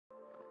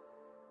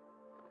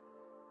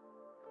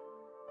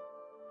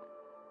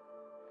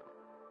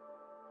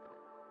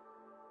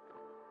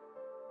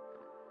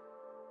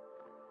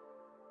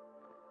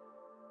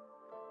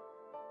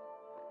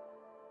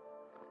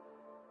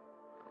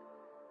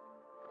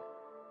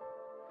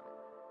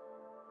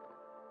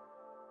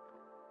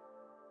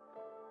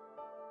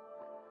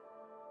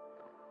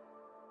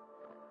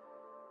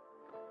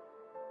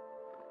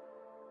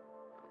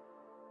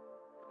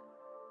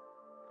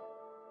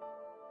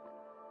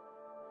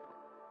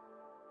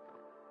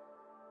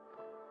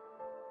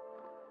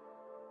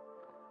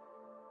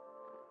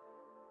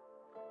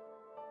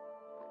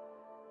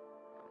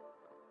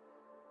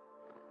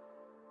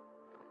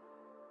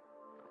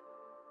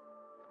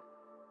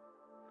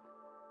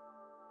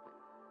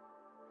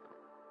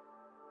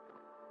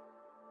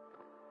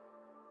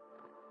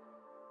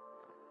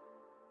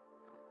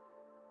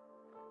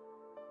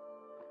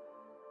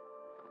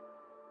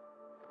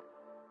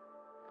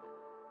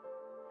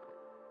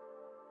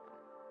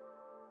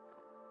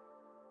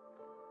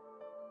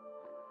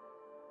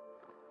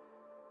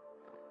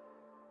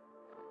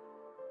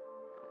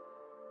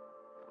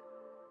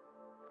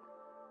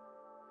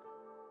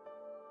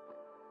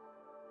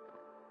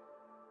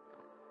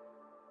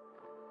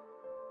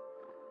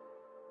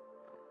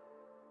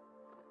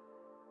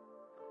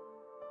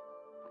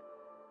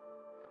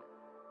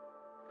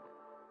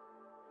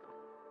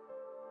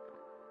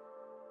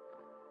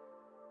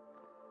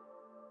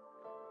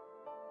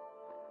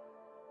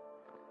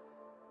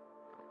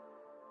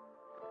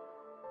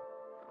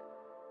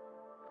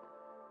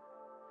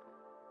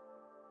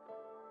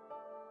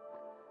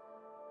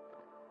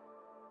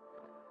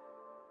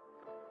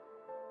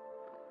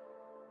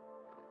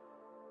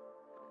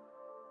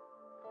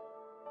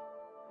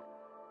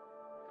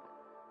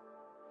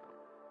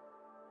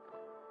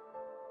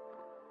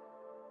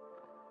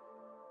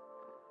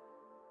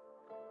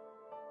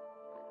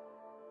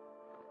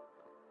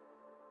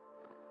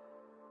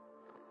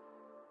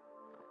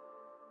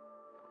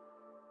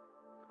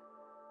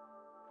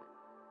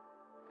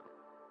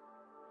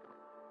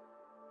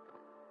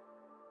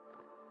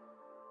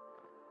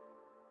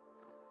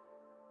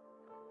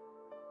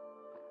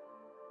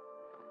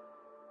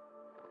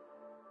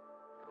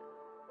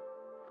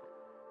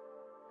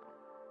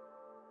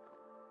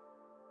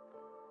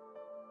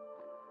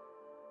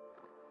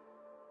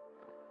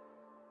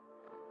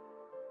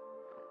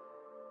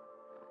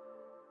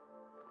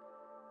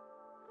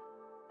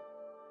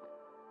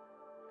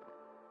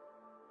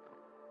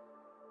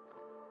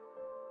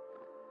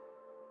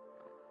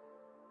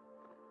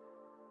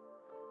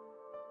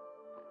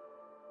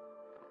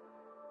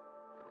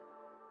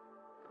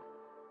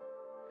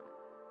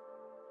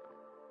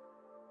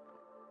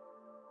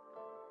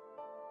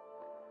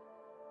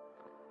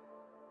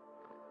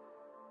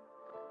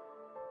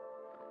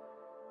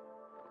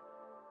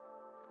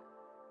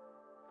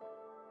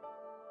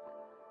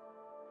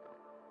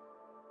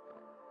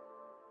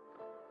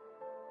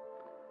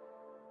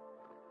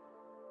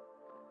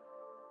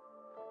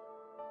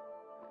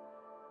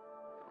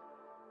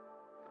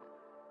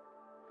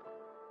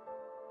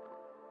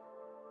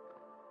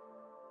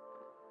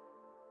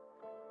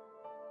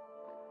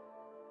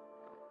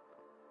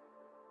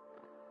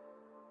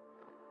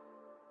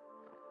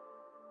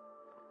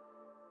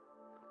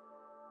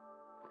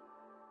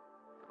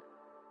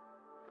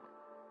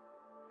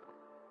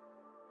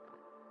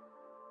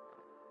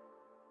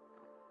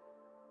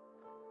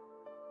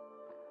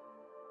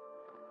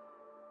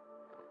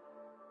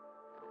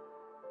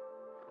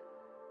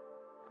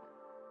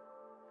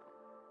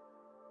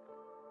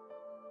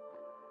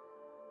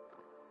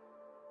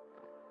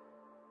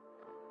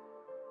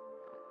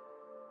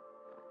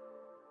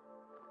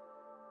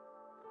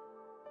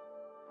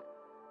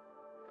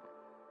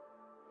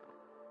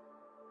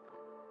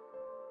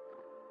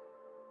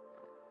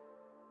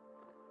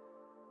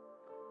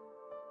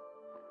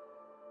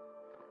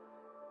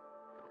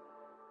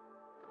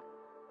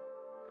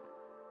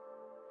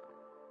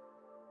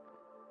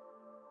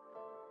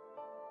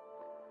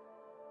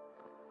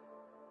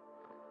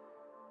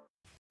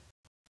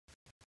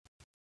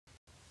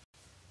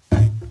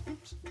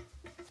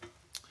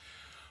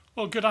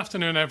Well, good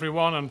afternoon,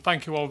 everyone, and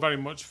thank you all very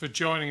much for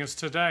joining us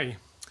today.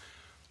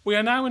 We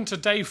are now into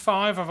day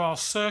 5 of our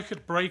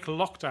circuit break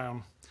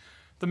lockdown.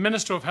 The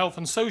Minister of Health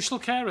and Social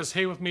Care is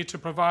here with me to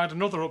provide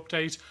another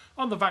update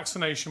on the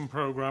vaccination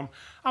programme,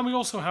 and we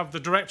also have the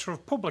Director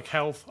of Public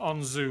Health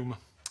on Zoom.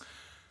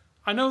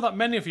 I know that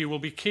many of you will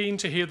be keen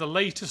to hear the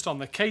latest on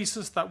the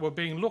cases that were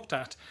being looked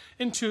at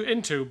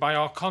into by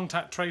our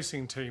contact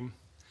tracing team.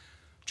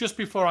 Just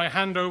before I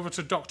hand over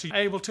to Dr.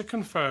 able to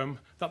confirm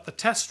that the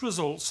test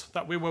results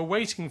that we were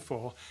waiting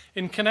for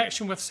in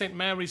connection with St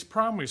Mary's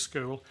Primary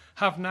School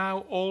have now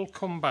all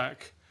come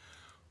back.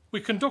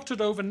 We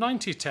conducted over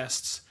 90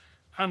 tests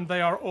and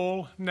they are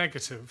all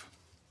negative.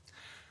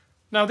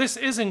 Now this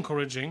is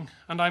encouraging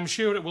and I'm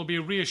sure it will be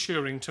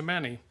reassuring to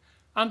many,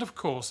 and of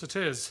course it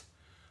is.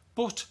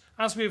 But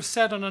as we have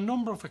said on a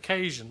number of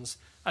occasions,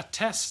 a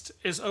test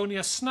is only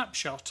a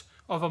snapshot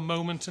of a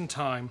moment in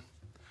time.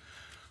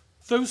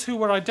 Those who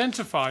were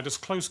identified as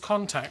close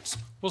contacts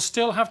will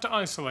still have to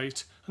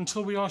isolate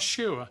until we are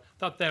sure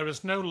that there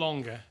is no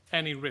longer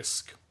any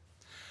risk.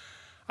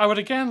 I would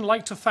again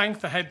like to thank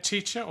the head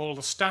teacher, all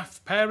the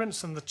staff,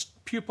 parents and the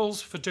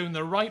pupils for doing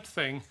the right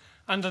thing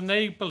and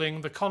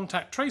enabling the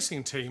contact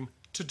tracing team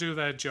to do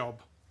their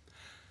job.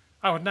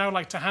 I would now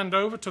like to hand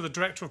over to the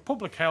Director of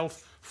Public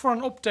Health for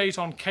an update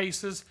on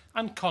cases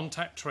and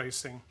contact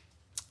tracing.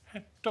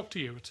 Dr.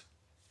 Ewart.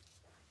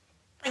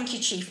 Thank you,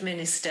 Chief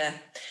Minister.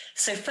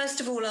 So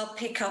first of all, I'll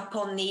pick up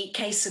on the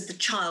case of the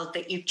child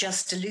that you've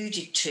just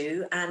alluded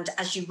to. And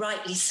as you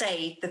rightly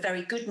say, the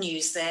very good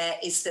news there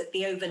is that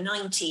the over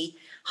 90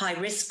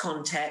 high-risk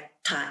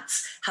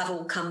contacts have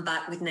all come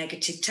back with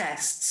negative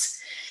tests.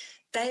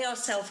 They are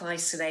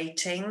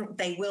self-isolating.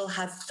 They will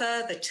have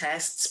further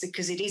tests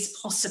because it is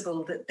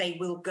possible that they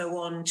will go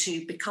on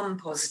to become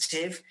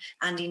positive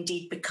and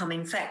indeed become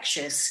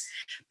infectious.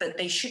 But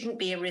they shouldn't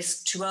be a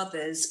risk to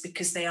others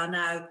because they are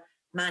now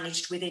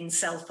managed within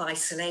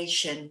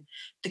self-isolation.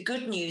 The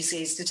good news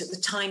is that at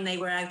the time they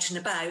were out and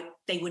about,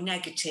 they were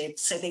negative,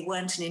 so they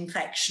weren't an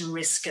infection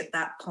risk at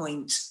that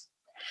point.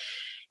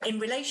 In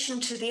relation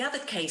to the other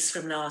case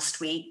from last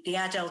week, the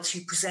adult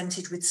who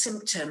presented with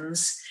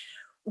symptoms,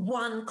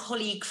 one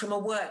colleague from a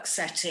work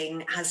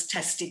setting has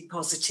tested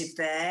positive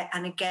there,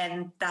 and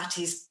again, that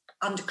is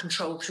under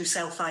control through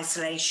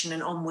self-isolation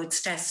and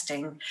onwards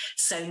testing,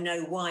 so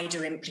no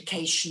wider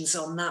implications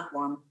on that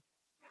one.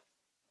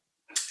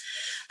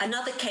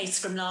 Another case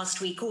from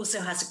last week also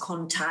has a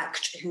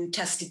contact who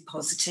tested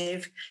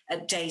positive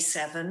at day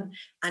 7.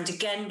 And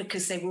again,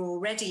 because they were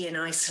already in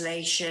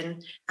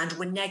isolation and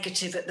were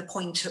negative at the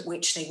point at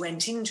which they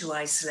went into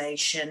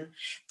isolation,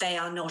 they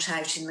are not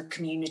out in the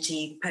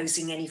community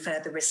posing any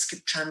further risk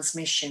of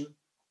transmission.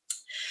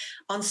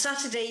 On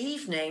Saturday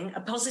evening, a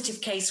positive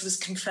case was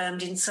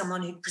confirmed in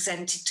someone who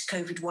presented to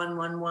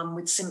COVID-111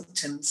 with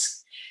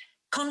symptoms.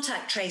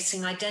 Contact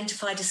tracing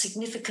identified a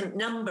significant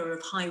number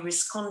of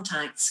high-risk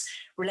contacts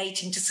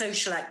relating to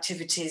social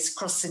activities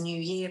across the New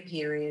Year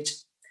period.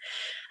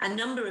 A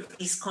number of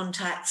these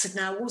contacts have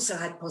now also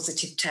had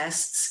positive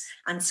tests,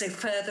 and so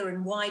further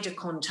and wider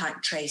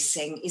contact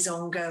tracing is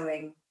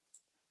ongoing.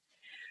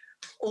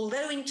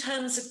 Although in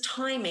terms of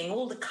timing,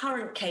 all the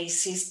current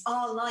cases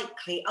are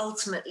likely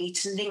ultimately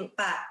to link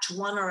back to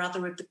one or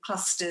other of the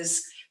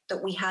clusters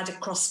that we had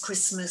across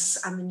Christmas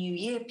and the New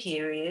Year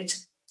period,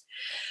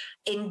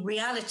 in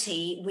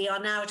reality, we are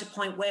now at a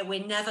point where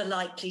we're never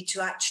likely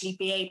to actually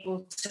be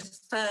able to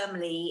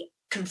firmly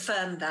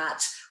confirm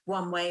that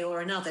one way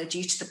or another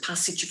due to the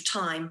passage of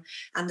time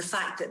and the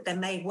fact that there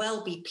may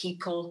well be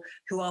people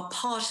who are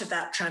part of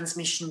that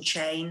transmission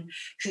chain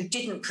who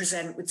didn't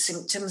present with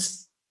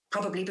symptoms,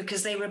 probably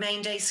because they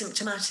remained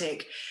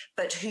asymptomatic,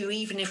 but who,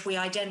 even if we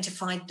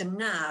identified them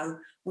now,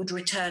 would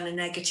return a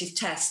negative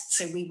test.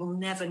 So we will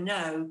never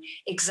know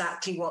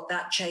exactly what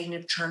that chain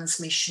of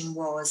transmission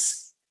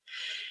was.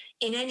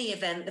 In any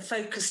event, the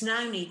focus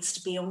now needs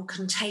to be on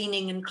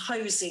containing and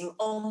closing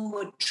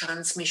onward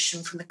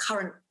transmission from the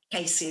current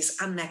cases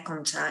and their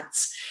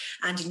contacts,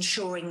 and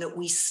ensuring that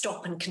we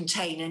stop and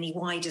contain any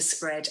wider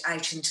spread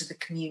out into the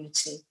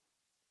community.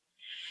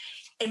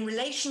 In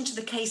relation to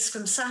the case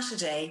from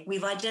Saturday,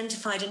 we've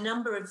identified a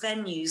number of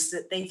venues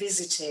that they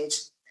visited.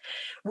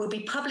 We'll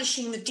be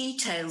publishing the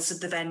details of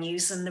the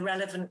venues and the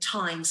relevant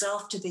times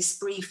after this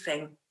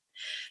briefing.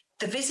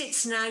 The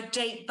visits now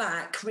date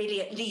back really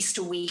at least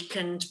a week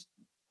and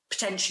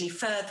potentially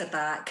further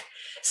back.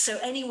 So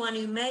anyone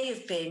who may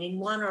have been in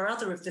one or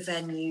other of the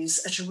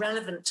venues at a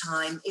relevant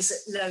time is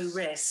at low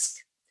risk.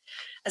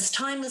 As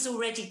time has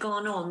already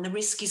gone on, the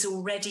risk is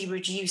already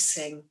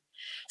reducing.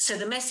 So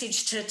the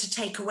message to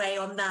take away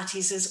on that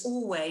is, as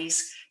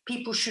always,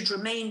 people should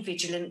remain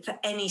vigilant for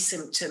any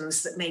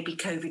symptoms that may be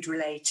COVID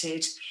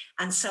related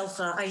and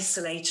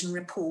self-isolate and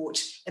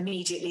report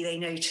immediately they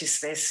notice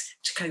this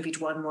to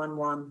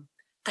COVID-111.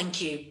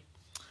 Thank you.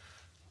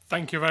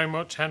 Thank you very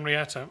much,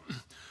 Henrietta.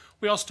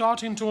 We are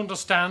starting to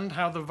understand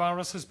how the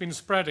virus has been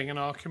spreading in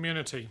our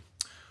community.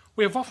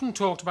 We have often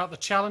talked about the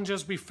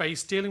challenges we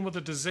face dealing with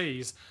a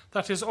disease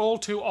that is all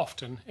too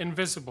often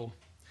invisible.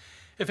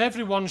 If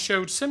everyone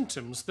showed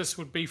symptoms, this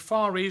would be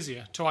far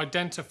easier to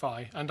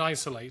identify and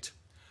isolate.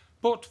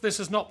 But this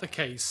is not the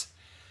case.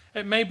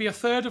 It may be a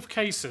third of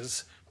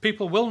cases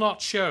people will not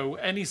show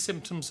any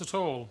symptoms at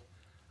all,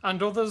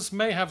 and others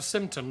may have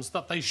symptoms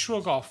that they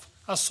shrug off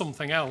as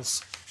something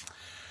else.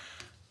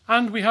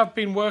 And we have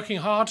been working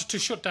hard to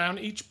shut down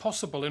each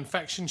possible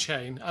infection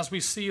chain as we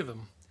see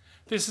them.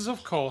 This is,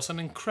 of course, an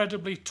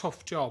incredibly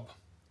tough job.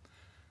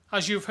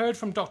 As you've heard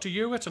from Dr.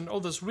 Ewart and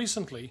others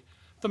recently,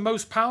 the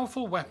most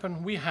powerful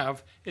weapon we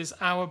have is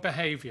our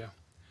behaviour.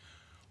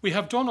 We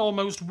have done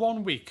almost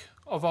 1 week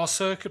of our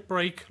circuit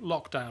break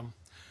lockdown.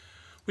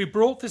 We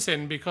brought this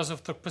in because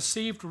of the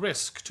perceived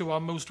risk to our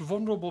most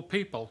vulnerable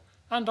people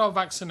and our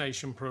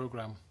vaccination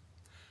programme.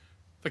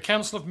 The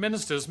Council of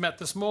Ministers met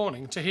this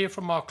morning to hear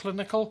from our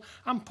clinical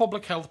and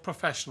public health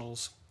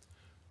professionals.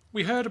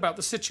 We heard about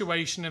the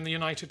situation in the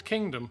United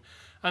Kingdom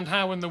and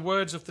how, in the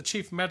words of the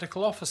Chief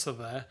Medical Officer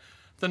there,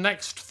 the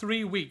next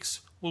 3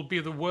 weeks will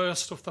be the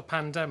worst of the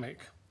pandemic.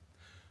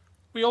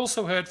 We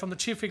also heard from the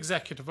Chief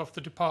Executive of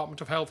the Department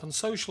of Health and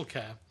Social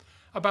Care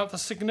about the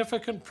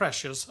significant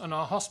pressures on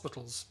our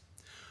hospitals.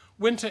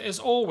 Winter is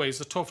always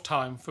a tough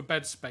time for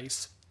bed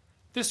space.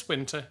 This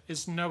winter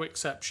is no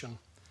exception.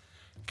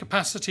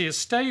 Capacity is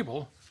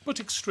stable, but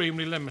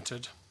extremely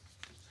limited.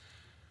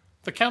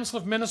 The Council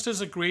of Ministers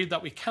agreed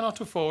that we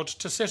cannot afford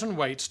to sit and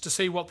wait to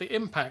see what the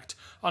impact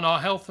on our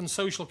health and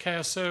social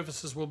care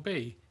services will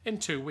be in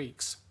 2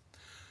 weeks.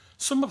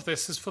 Some of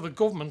this is for the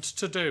government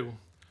to do,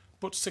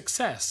 but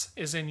success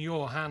is in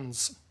your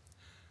hands.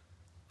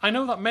 I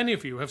know that many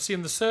of you have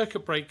taken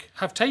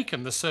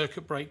the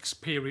circuit breaks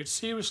period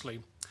seriously,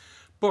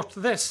 but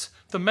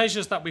the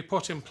measures that we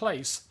put in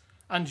place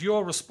and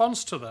your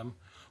response to them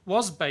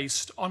was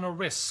based on a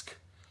risk,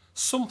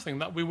 something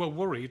that we were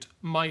worried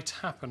might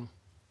happen.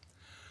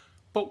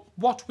 But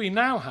what we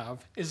now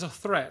have is a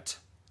threat,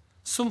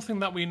 something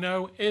that we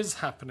know is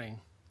happening.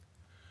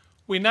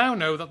 We now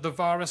know that the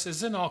virus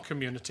is in our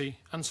community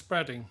and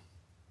spreading.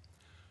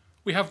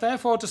 We have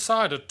therefore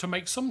decided to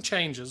make some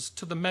changes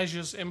to the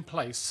measures in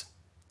place.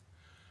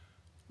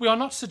 We are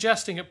not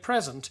suggesting at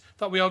present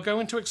that we are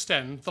going to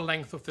extend the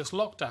length of this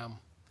lockdown,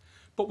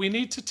 but we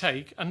need to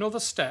take another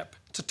step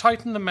to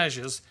tighten the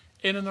measures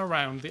in and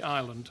around the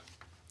island.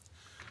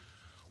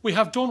 We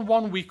have done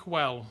 1 week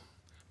well,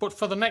 but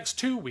for the next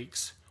 2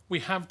 weeks we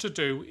have to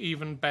do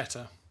even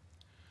better.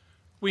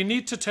 We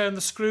need to turn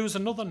the screws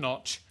another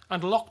notch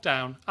and lock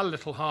down a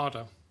little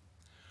harder.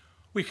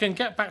 We can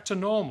get back to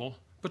normal,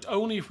 but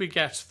only if we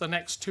get the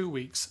next 2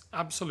 weeks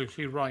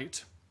absolutely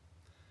right.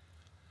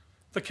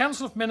 The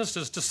Council of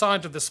Ministers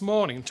decided this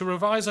morning to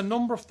revise a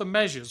number of the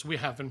measures we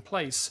have in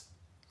place.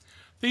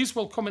 These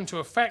will come into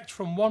effect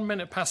from 1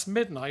 minute past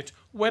midnight,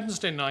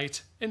 Wednesday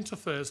night into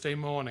Thursday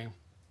morning.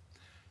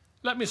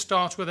 Let me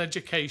start with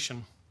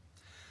education.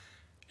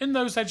 In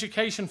those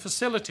education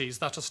facilities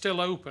that are still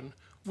open,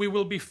 we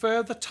will be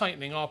further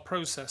tightening our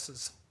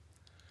processes.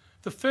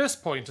 The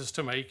first point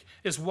to make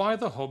is why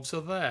the hubs are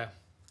there.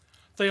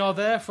 They are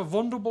there for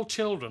vulnerable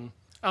children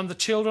and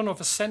the children of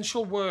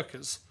essential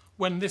workers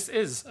when this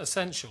is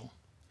essential,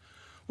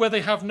 where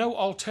they have no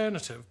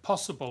alternative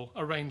possible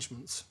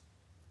arrangements.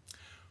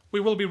 We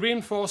will be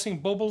reinforcing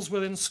bubbles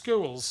within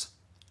schools.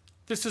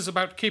 This is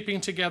about keeping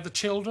together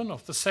children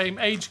of the same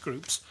age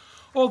groups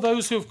or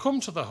those who have come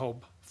to the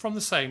hub from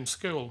the same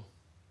school.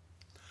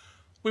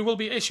 We will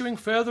be issuing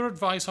further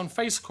advice on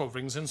face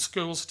coverings in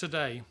schools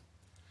today.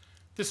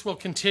 This will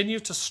continue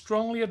to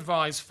strongly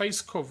advise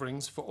face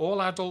coverings for all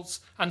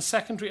adults and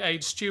secondary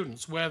age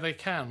students where they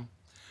can.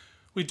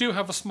 We do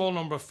have a small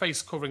number of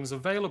face coverings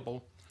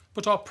available,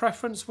 but our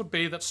preference would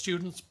be that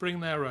students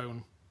bring their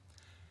own.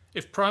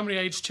 If primary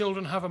age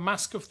children have a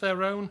mask of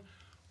their own,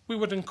 we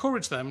would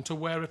encourage them to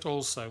wear it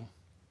also.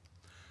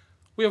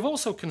 We have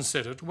also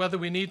considered whether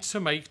we need to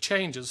make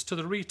changes to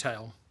the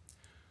retail.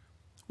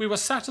 We were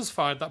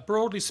satisfied that,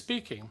 broadly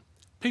speaking,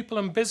 people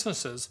and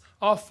businesses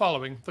are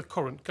following the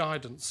current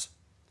guidance.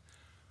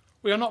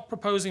 We are not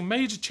proposing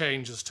major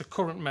changes to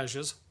current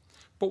measures,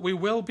 but we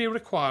will be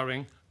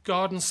requiring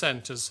garden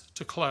centres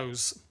to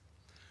close.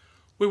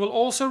 We will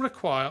also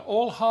require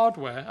all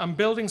hardware and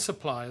building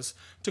suppliers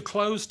to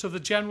close to the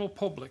general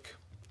public.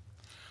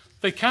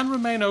 They can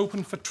remain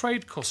open for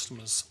trade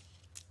customers.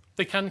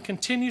 They can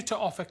continue to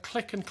offer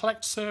click and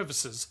collect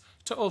services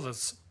to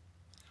others.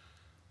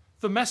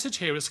 The message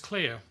here is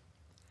clear.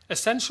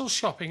 Essential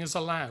shopping is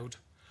allowed,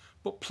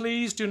 but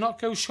please do not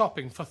go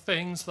shopping for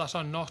things that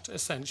are not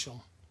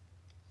essential.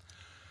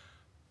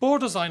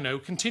 Borders, I know,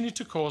 continue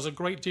to cause a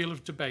great deal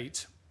of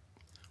debate.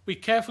 We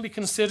carefully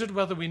considered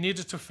whether we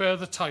needed to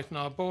further tighten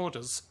our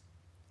borders.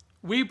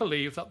 We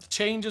believe that the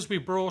changes we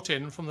brought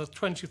in from the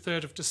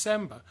 23rd of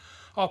December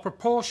are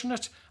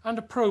proportionate and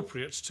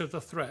appropriate to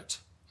the threat.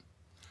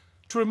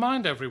 To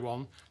remind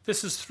everyone,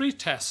 this is 3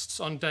 tests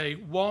on day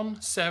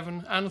 1,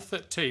 7 and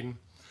 13,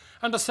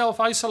 and a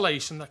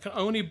self-isolation that can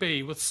only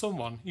be with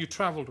someone you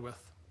travelled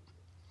with.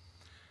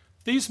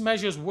 These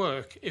measures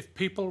work if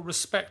people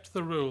respect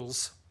the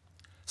rules.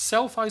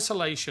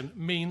 Self-isolation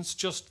means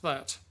just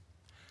that.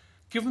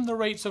 given the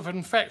rates of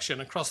infection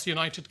across the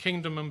United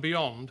Kingdom and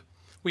beyond,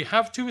 we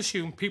have to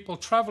assume people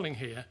travelling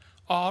here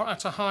are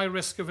at a high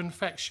risk of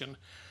infection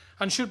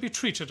and should be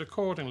treated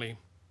accordingly.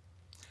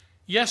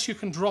 Yes, you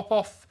can drop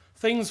off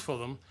things for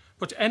them,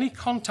 but any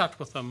contact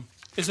with them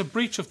is a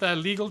breach of their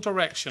legal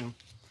direction,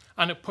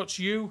 and it puts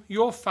you,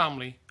 your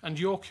family, and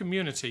your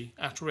community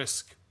at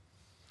risk.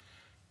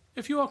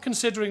 If you are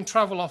considering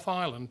travel off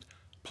island,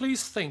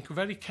 please think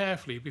very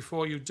carefully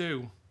before you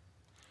do.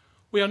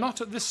 We are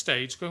not at this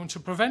stage going to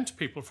prevent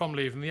people from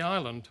leaving the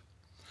island,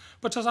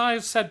 but as I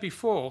have said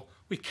before,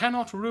 we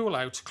cannot rule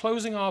out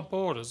closing our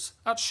borders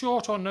at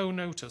short or no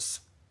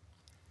notice.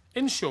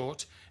 In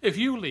short, if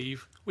you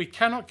leave, we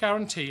cannot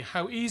guarantee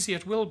how easy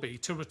it will be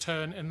to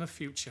return in the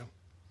future.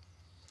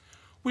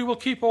 We will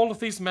keep all of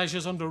these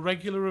measures under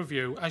regular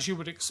review, as you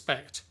would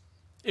expect.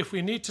 If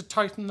we need to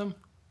tighten them,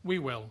 we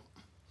will.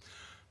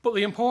 But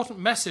the important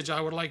message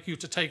I would like you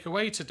to take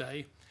away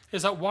today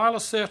is that while a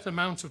certain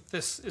amount of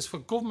this is for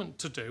government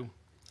to do,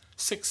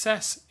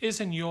 success is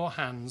in your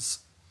hands.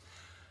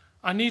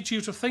 I need you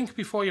to think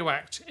before you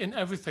act in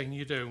everything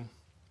you do.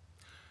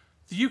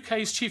 The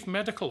UK's Chief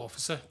Medical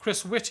Officer,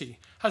 Chris Whitty,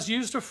 has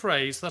used a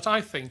phrase that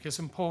I think is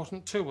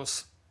important to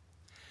us.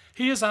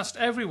 He has asked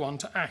everyone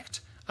to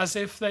act as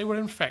if they were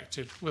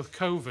infected with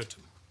COVID.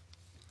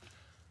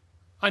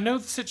 I know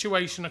the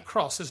situation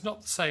across is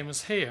not the same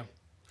as here,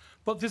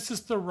 but this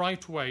is the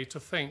right way to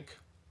think.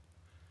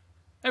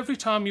 Every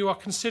time you are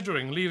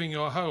considering leaving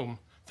your home,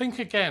 think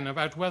again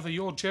about whether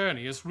your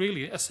journey is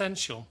really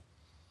essential.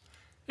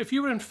 If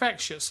you were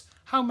infectious,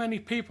 how many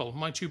people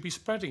might you be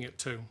spreading it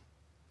to?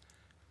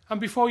 And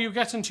before you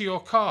get into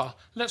your car,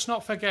 let's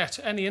not forget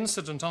any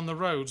incident on the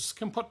roads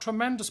can put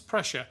tremendous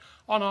pressure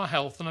on our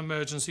health and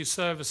emergency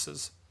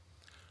services.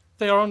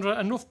 They are under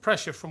enough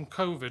pressure from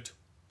COVID.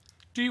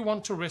 Do you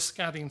want to risk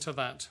adding to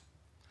that?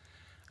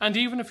 And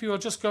even if you are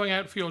just going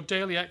out for your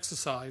daily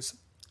exercise,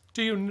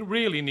 do you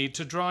really need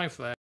to drive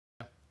there?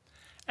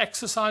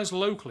 Exercise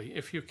locally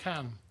if you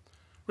can.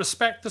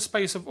 Respect the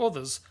space of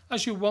others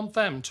as you want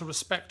them to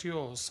respect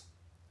yours.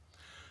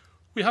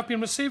 We have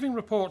been receiving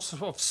reports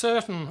of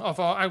certain of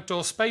our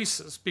outdoor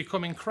spaces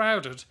becoming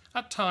crowded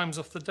at times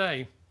of the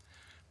day.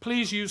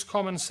 Please use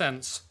common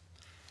sense.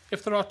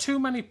 If there are too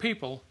many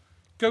people,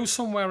 go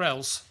somewhere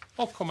else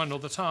or come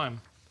another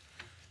time.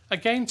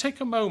 Again, take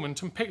a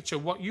moment and picture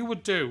what you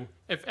would do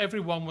if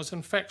everyone was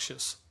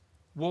infectious.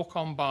 Walk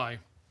on by.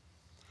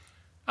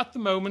 At the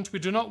moment, we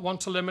do not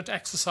want to limit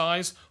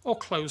exercise or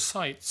close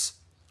sites.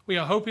 We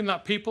are hoping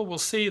that people will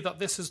see that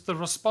this is the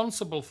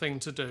responsible thing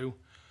to do,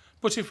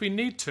 but if we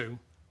need to,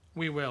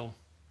 we will.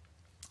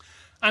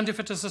 And if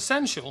it is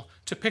essential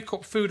to pick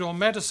up food or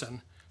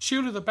medicine,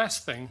 surely the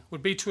best thing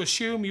would be to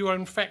assume you are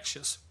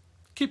infectious.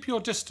 Keep your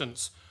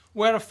distance,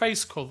 wear a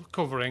face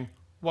covering,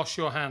 wash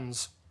your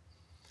hands.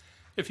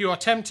 If you are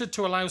tempted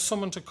to allow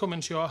someone to come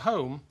into your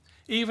home,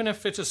 even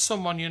if it is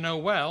someone you know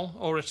well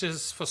or it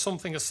is for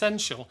something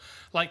essential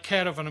like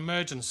care of an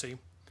emergency,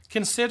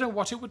 consider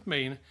what it would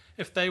mean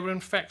if they were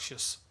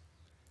infectious.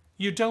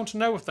 You don't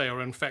know if they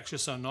are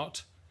infectious or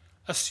not.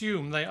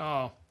 Assume they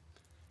are.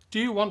 Do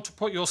you want to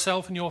put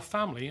yourself and your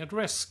family at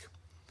risk?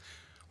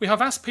 We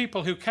have asked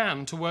people who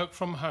can to work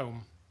from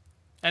home.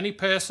 Any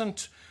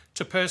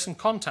person-to-person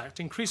contact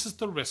increases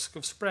the risk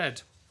of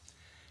spread.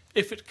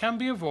 If it can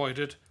be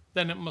avoided,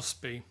 then it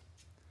must be.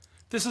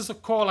 This is a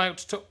call out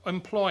to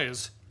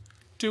employers.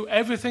 Do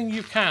everything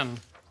you can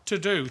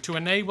to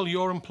enable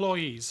your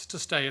employees to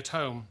stay at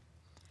home.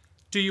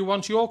 Do you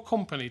want your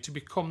company to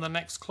become the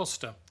next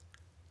cluster?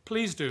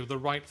 Please do the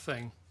right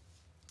thing.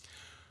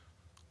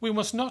 We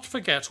must not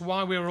forget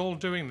why we are all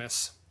doing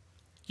this.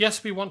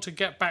 Yes, we want to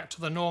get back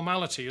to the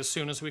normality as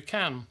soon as we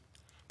can,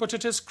 but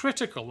it is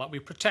critical that we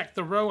protect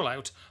the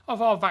rollout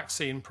of our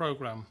vaccine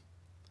programme.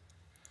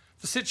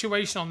 The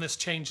situation on this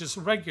changes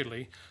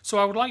regularly, so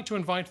I would like to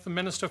invite the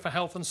Minister for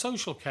Health and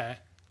Social Care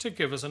to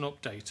give us an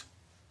update.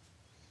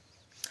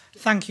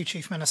 Thank you,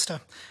 Chief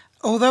Minister.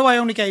 Although I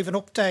only gave an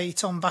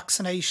update on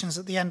vaccinations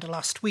at the end of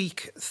last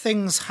week,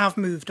 things have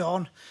moved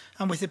on,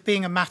 and with it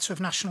being a matter of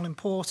national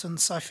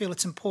importance, I feel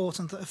it's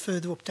important that a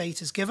further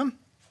update is given.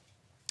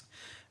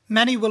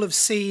 Many will have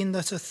seen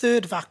that a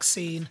third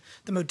vaccine,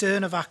 the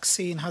Moderna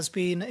vaccine, has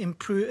been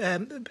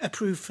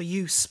approved for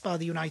use by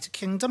the United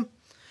Kingdom.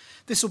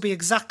 This will be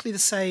exactly the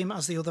same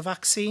as the other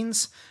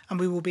vaccines, and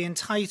we will be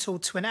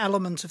entitled to an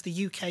element of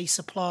the UK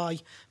supply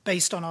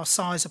based on our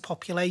size of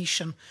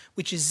population,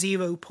 which is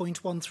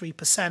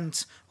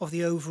 0.13% of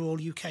the overall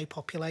UK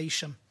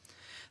population.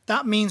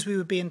 That means we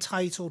would be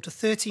entitled to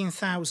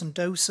 13,000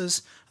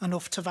 doses,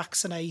 enough to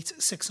vaccinate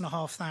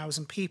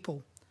 6,500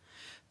 people.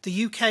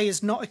 The UK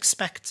is not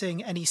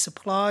expecting any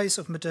supplies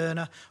of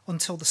Moderna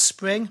until the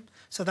spring,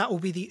 so that will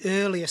be the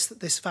earliest that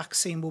this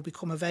vaccine will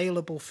become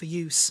available for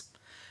use.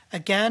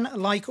 Again,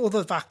 like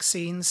other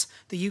vaccines,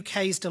 the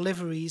UK's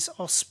deliveries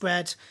are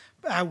spread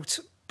out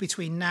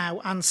between now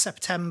and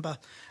September,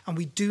 and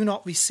we do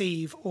not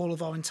receive all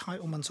of our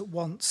entitlement at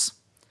once.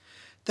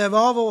 There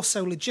are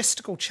also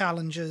logistical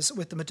challenges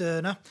with the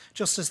Moderna,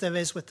 just as there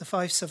is with the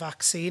Pfizer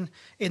vaccine,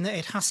 in that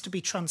it has to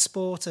be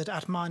transported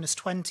at minus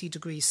 20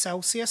 degrees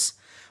Celsius,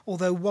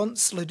 although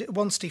once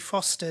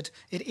defrosted,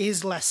 it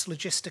is less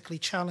logistically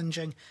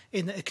challenging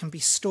in that it can be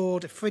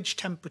stored at fridge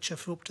temperature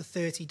for up to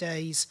 30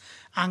 days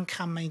and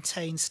can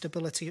maintain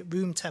stability at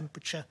room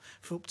temperature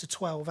for up to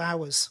 12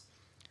 hours.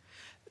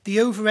 The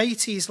over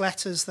 80s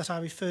letters that I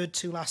referred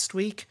to last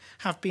week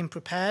have been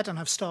prepared and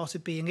have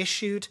started being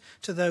issued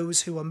to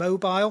those who are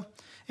mobile.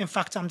 In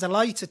fact, I'm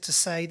delighted to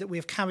say that we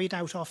have carried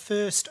out our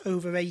first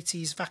over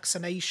 80s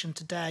vaccination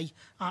today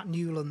at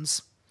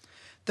Newlands.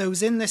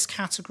 Those in this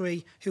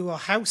category who are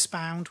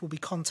housebound will be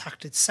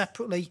contacted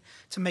separately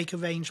to make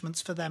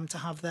arrangements for them to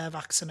have their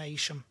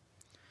vaccination.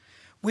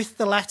 With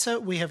the letter,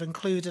 we have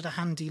included a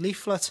handy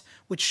leaflet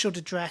which should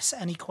address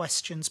any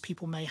questions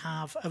people may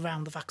have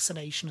around the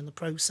vaccination and the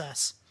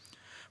process.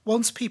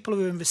 Once people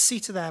are in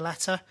receipt of their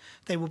letter,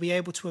 they will be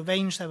able to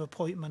arrange their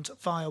appointment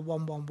via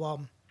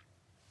 111.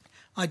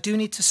 I do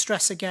need to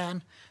stress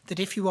again that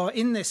if you are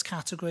in this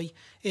category,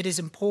 it is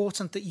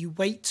important that you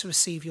wait to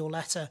receive your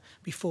letter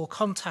before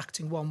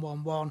contacting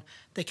 111.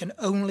 They can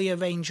only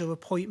arrange your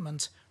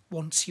appointment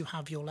once you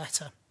have your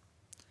letter.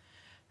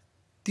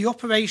 The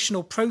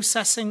operational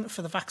processing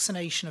for the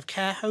vaccination of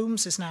care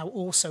homes is now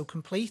also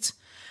complete,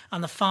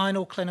 and the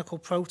final clinical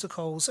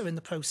protocols are in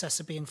the process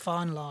of being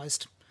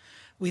finalised.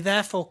 We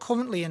therefore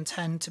currently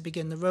intend to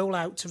begin the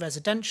rollout to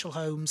residential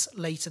homes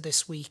later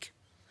this week.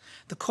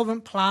 The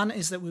current plan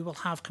is that we will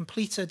have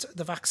completed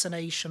the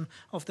vaccination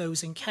of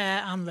those in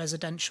care and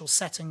residential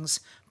settings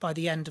by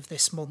the end of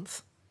this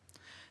month.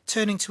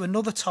 Turning to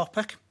another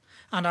topic,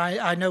 and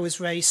I know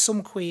has raised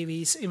some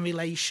queries in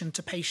relation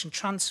to patient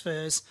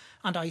transfers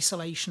and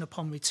isolation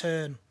upon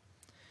return.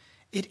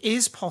 It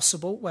is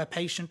possible where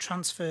patient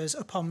transfers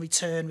upon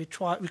return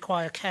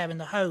require care in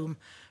the home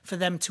for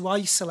them to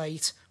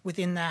isolate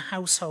within their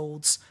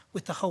households,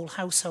 with the whole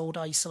household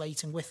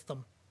isolating with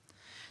them.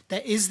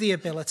 There is the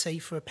ability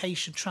for a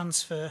patient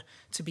transfer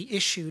to be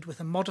issued with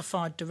a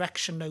modified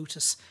direction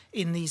notice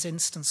in these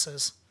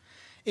instances.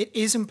 It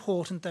is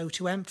important, though,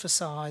 to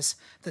emphasise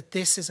that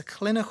this is a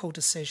clinical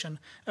decision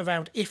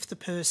around if the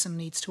person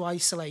needs to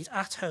isolate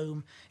at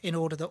home in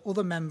order that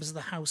other members of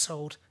the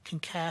household can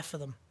care for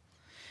them.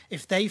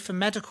 If they, for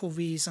medical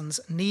reasons,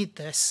 need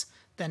this,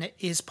 then it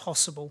is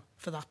possible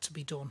for that to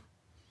be done.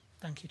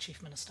 Thank you,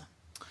 Chief Minister.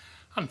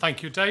 And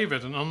thank you,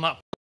 David. And on that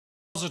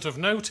positive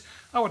note,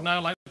 I would now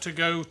like to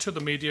go to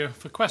the media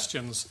for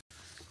questions.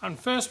 And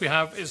first we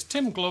have is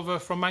Tim Glover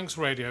from Manx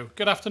Radio.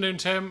 Good afternoon,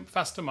 Tim.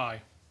 Faster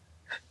Mai.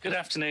 Good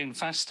afternoon,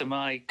 Faster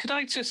Mai. Could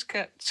I just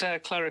get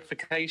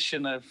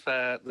clarification of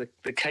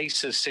the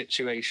cases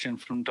situation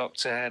from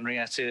Dr.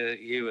 Henrietta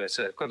Ewart?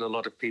 I've got a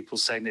lot of people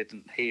saying they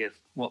didn't hear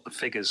what the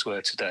figures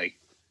were today.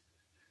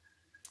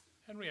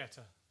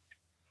 Henrietta.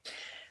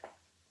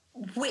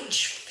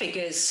 Which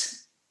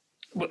figures?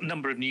 What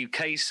number of new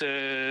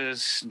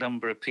cases,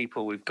 number of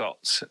people we've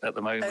got at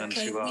the moment?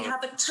 Okay, we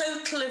have a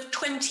total of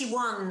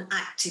 21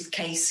 active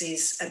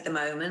cases at the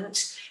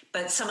moment,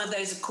 but some of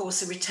those, of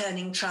course, are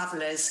returning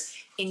travellers.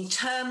 In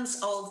terms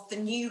of the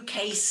new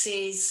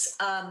cases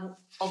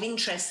of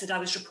interest that I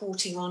was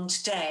reporting on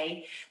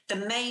today, the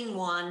main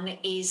one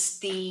is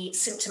the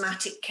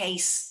symptomatic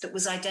case that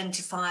was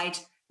identified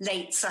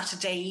late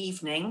Saturday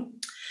evening,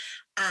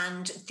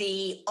 and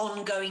the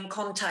ongoing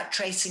contact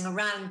tracing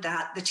around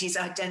that is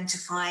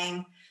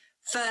identifying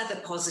further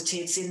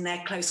positives in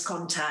their close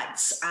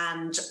contacts,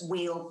 and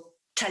we'll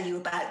tell you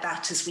about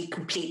that as we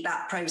complete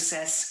that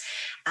process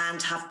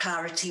and have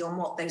clarity on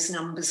what those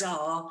numbers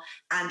are,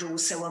 and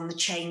also on the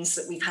chains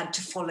that we've had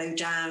to follow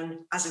down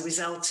as a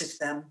result of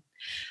them.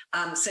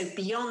 So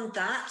beyond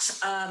that,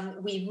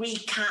 we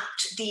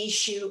recapped the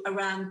issue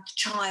around the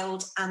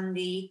child and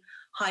the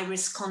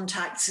high-risk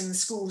contacts in the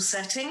school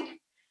setting.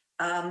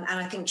 And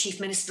I think Chief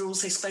Minister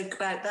also spoke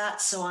about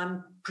that, so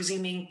I'm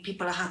presuming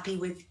people are happy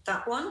with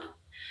that one.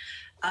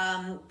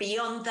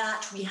 Beyond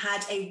that, we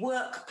had a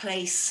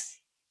workplace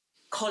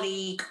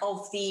colleague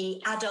of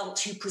the adult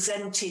who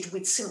presented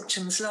with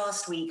symptoms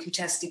last week who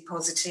tested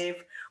positive,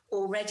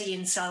 already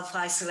in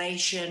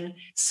self-isolation,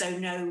 so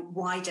no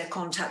wider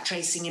contact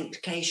tracing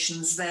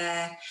implications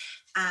there.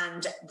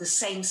 And the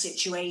same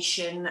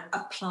situation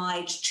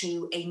applied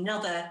to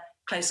another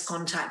close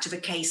contact of a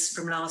case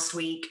from last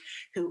week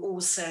who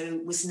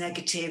also was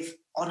negative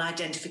on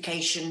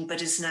identification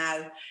but is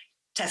now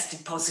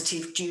tested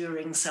positive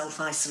during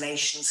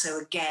self-isolation. So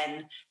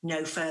again,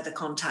 no further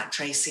contact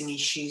tracing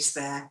issues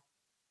there.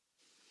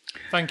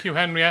 Thank you,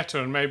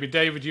 Henrietta. And maybe,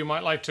 David, you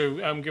might like to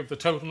give the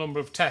total number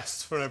of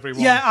tests for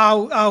everyone. Yeah,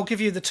 I'll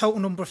give you the total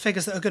number of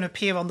figures that are going to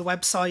appear on the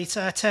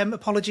website. Tim,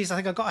 apologies, I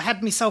think I got ahead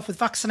of myself with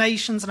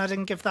vaccinations and I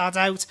didn't give that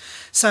out.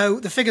 So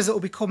the figures that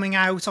will be coming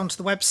out onto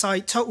the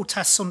website, total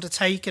tests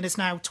undertaken is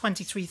now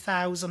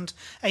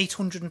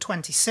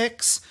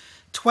 23,826.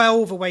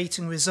 12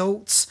 awaiting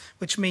results,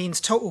 which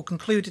means total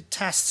concluded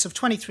tests of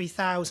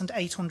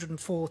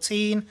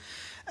 23,814.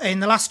 In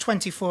the last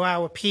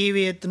 24-hour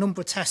period, the number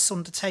of tests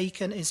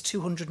undertaken is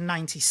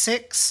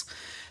 296.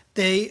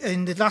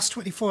 In the last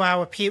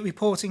 24-hour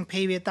reporting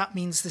period, that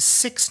means there's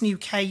 6 new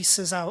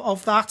cases out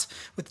of that,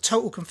 with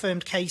total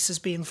confirmed cases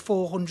being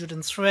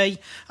 403,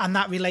 and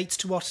that relates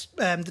to what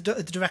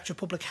the Director of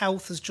Public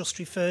Health has just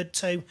referred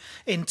to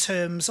in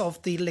terms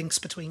of the links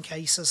between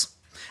cases.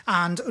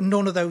 And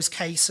none of those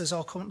cases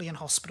are currently in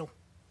hospital.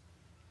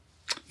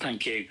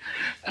 Thank you.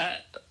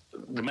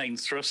 The main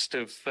thrust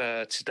of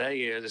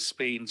today has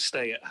been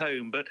stay at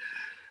home, but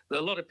there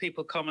are a lot of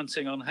people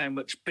commenting on how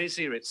much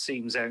busier it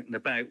seems out and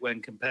about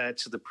when compared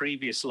to the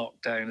previous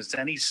lockdown at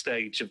any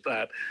stage of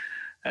that.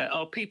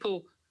 Are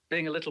people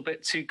being a little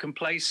bit too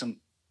complacent?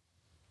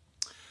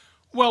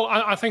 Well,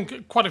 I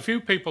think quite a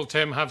few people,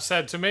 Tim, have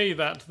said to me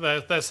that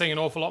they're seeing an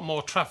awful lot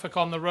more traffic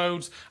on the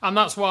roads, and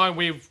that's why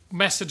we've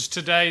messaged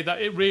today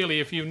that it really,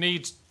 if you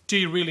need, do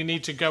you really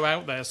need to go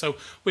out there? So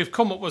we've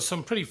come up with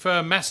some pretty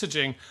firm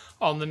messaging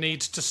on the need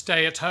to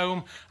stay at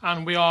home,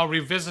 and we are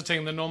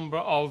revisiting the number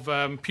of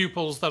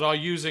pupils that are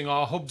using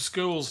our hub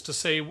schools to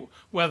see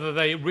whether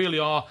they really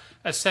are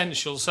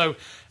essential. So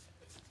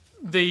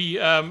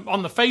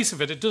on the face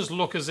of it, it does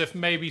look as if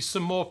maybe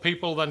some more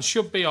people than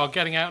should be are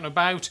getting out and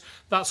about.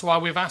 That's why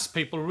we've asked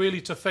people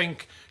really to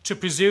think, to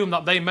presume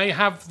that they may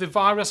have the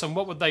virus, and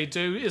what would they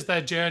do? Is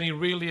their journey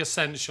really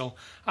essential?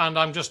 And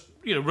I'm just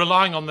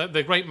relying on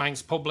the Great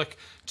Manx public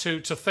to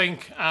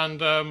think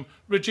and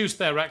reduce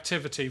their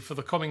activity for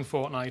the coming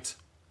fortnight.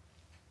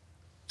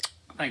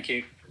 Thank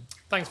you.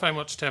 Thanks very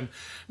much, Tim.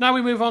 Now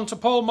we move on to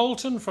Paul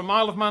Moulton from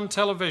Isle of Man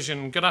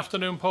Television. Good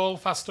afternoon, Paul.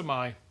 Faster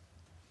Mai.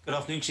 Good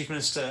afternoon, Chief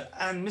Minister.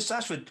 And Mr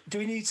Ashford, do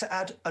we need to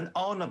add an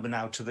R number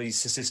now to these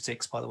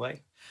statistics, by the way?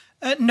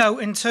 No,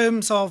 in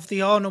terms of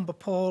the R number,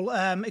 Paul,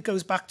 it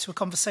goes back to a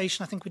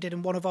conversation I think we did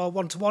in one of our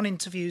one-to-one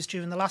interviews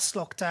during the last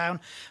lockdown.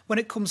 When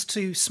it comes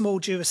to small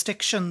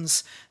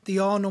jurisdictions, the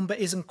R number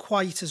isn't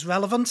quite as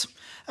relevant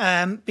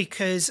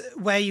because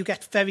where you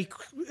get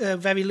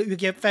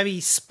very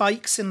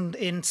spikes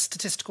in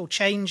statistical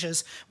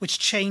changes, which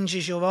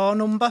changes your R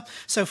number.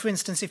 So, for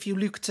instance, if you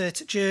looked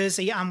at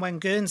Jersey and when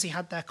Guernsey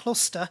had their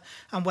cluster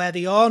and where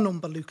the R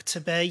number looked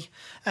to be,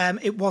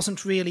 it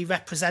wasn't really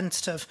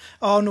representative.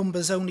 R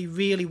numbers only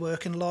really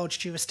work in large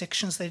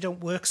jurisdictions. They don't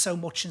work so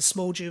much in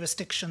small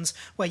jurisdictions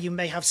where you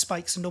may have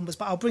spikes in numbers.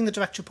 But I'll bring the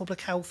Director of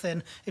Public Health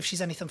in if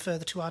she's anything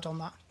further to add on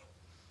that.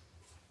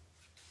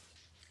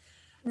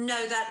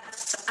 No,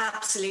 that's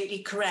absolutely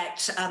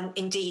correct.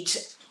 Indeed,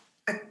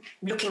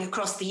 looking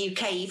across the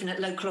UK, even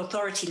at local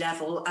authority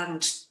level,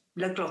 and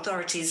local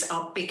authorities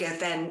are bigger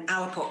than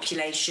our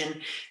population,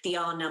 the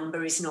R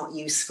number is not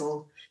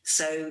useful.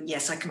 So,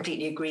 yes, I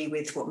completely agree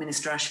with what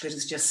Minister Ashford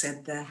has just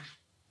said there.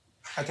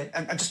 OK,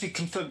 and just to be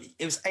confirmed,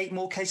 it was 8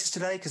 more cases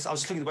today? Because I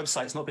was looking at the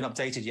website, it's not been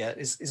updated yet.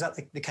 Is that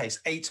the case?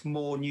 8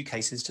 more new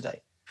cases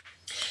today?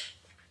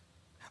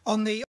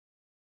 On the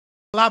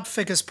lab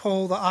figures,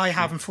 Paul, that I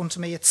have in front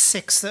of me, it's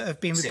 6 that have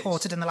been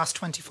reported in the last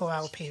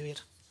 24-hour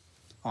period.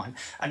 Fine.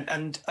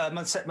 And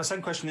my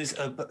second question is,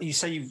 you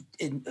say you've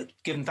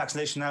given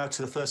vaccination now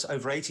to the first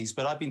over 80s,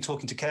 but I've been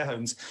talking to care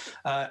homes,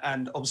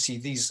 and obviously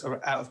these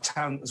are out of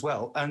town as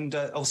well, and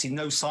obviously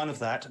no sign of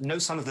that, no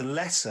sign of the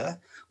letter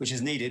which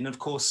is needed. And of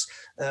course,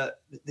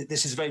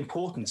 this is a very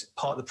important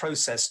part of the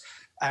process.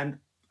 And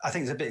I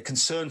think there's a bit of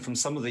concern from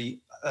some of the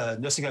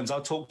nursing homes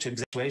I've talked to, the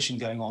situation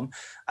going on.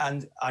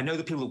 And I know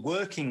the people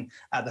working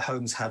at the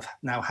homes have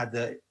now had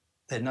their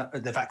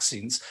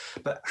vaccines,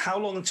 but how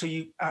long until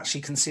you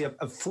actually can see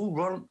a full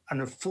run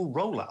and a full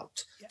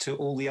rollout to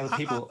all the other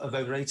people of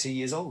over 80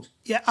 years old?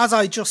 Yeah, as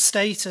I just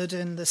stated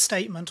in the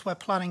statement, we're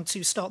planning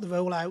to start the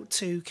rollout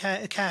to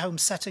care home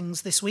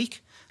settings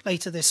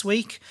later this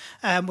week,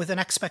 with an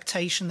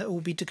expectation that it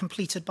will be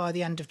completed by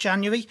the end of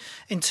January.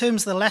 In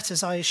terms of the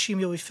letters, I assume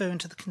you're referring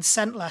to the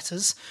consent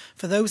letters.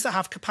 For those that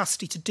have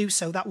capacity to do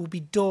so, that will be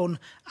done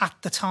at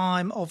the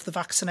time of the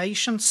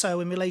vaccination. So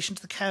in relation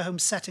to the care home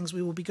settings,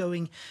 we will be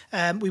going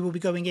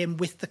in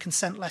with the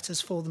consent letters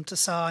for them to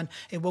sign.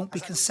 It won't be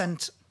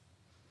consent.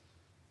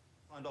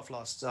 Signed off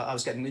last. I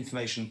was getting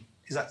information.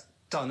 Is that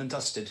done and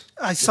dusted?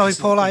 Sorry,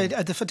 Paul, I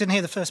didn't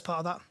hear the first part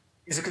of that.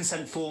 Is a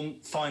consent form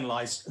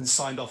finalised and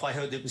signed off? I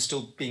heard it was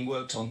still being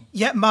worked on.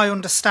 Yeah, my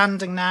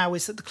understanding now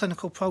is that the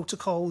clinical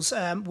protocols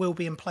will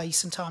be in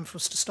place in time for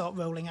us to start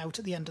rolling out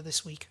at the end of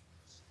this week.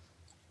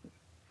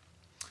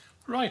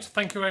 Right,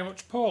 thank you very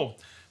much, Paul.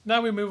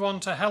 Now we move on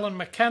to Helen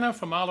McKenna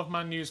from Isle of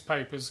Man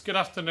Newspapers. Good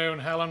afternoon,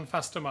 Helen.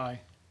 Faster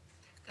Mai.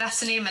 Good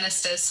afternoon,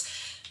 Ministers.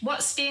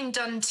 What's being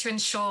done to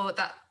ensure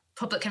that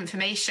public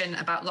information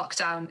about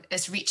lockdown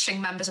is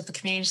reaching members of the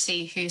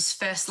community whose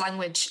first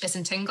language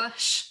isn't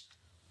English?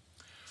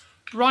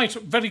 Right,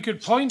 very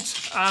good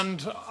point,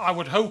 and I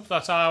would hope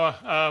that our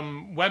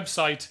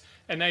website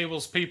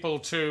enables people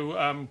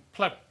to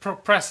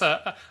press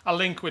a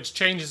link which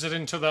changes it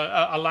into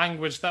a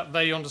language that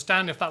they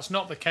understand. If that's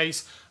not the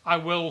case, I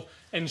will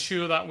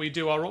ensure that we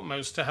do our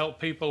utmost to help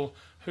people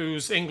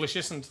whose English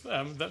isn't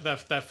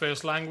their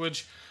first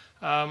language.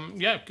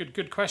 Yeah,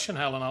 good question,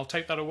 Helen. I'll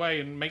take that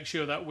away and make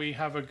sure that we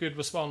have a good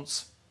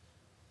response.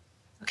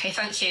 Okay,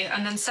 thank you.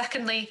 And then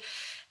secondly,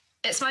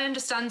 it's my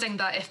understanding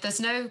that if there's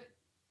no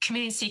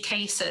community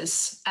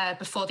cases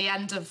before the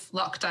end of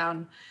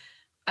lockdown,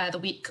 the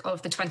week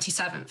of the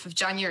 27th of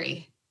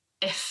January.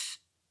 If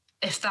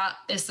that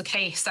is the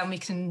case, then we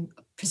can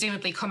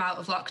presumably come out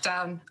of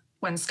lockdown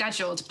when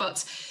scheduled.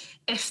 But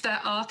if there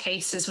are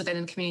cases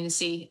within the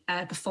community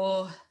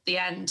before the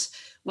end,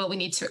 will we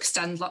need to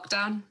extend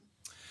lockdown?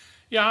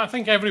 Yeah, I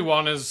think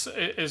everyone is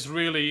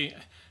really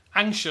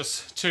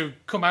anxious to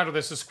come out of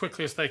this as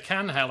quickly as they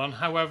can, Helen.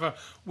 However,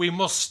 we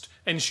must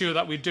ensure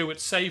that we do it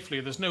safely.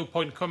 There's no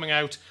point coming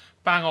out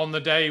bang on the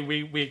day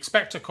we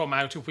expect to come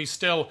out if we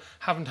still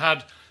haven't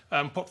had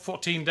put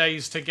 14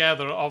 days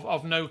together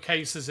of no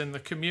cases in the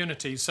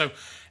community. So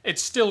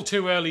it's still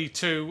too early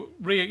to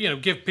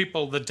give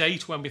people the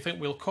date when we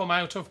think we'll come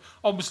out of.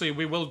 Obviously,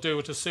 we will do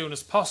it as soon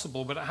as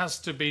possible, but it has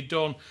to be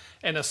done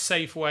in a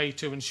safe way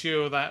to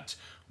ensure that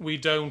we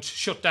don't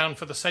shut down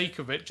for the sake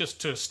of it, just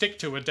to stick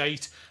to a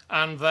date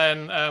and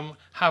then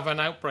have an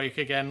outbreak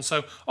again.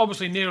 So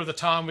obviously nearer the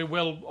time we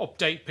will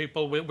update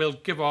people. We'll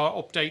give our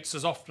updates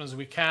as often as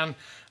we can,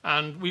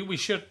 and we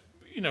should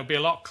be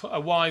a lot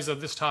wiser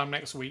this time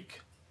next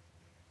week.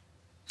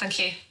 Thank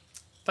you.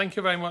 Thank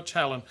you very much,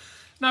 Helen.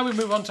 Now we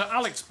move on to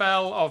Alex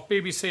Bell of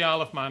BBC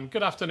Isle of Man.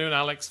 Good afternoon,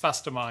 Alex.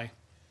 Faster Mai.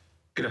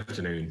 Good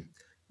afternoon.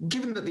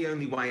 Given that the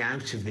only way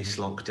out of this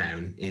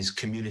lockdown is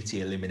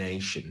community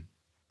elimination,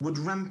 would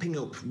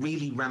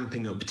really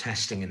ramping up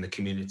testing in the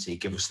community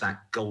give us that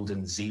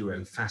golden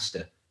zero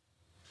faster?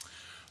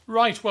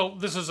 Right, well,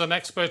 this is an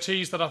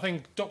expertise that I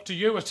think Dr.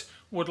 Ewart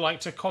would like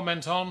to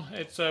comment on.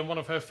 It's one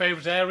of her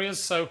favourite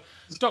areas. So,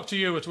 Dr.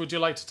 Ewart, would you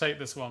like to take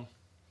this one?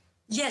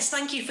 Yes,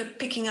 thank you for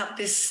picking up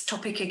this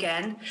topic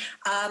again.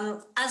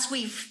 As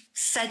we've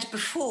said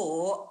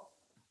before,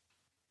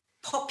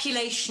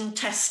 population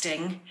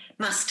testing,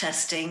 mass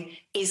testing,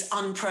 is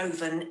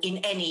unproven in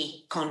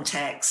any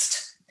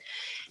context.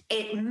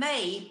 It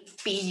may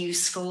be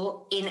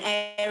useful in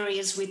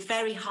areas with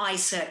very high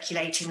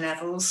circulating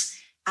levels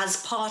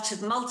as part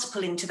of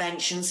multiple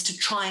interventions to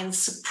try and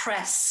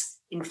suppress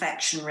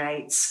infection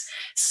rates.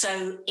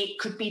 So it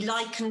could be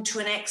likened to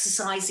an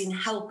exercise in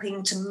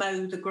helping to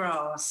mow the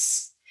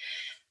grass.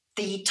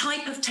 The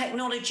type of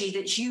technology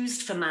that's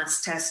used for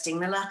mass testing,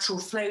 the lateral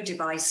flow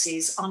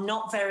devices, are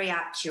not very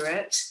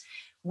accurate.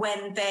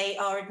 When they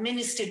are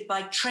administered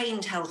by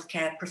trained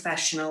healthcare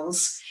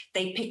professionals,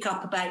 they pick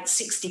up about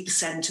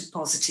 60% of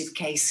positive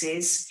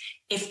cases.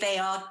 If they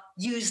are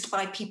used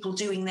by people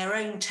doing their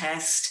own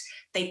test,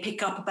 they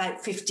pick up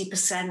about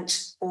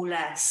 50% or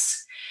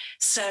less.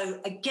 So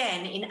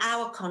again, in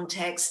our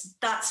context,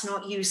 that's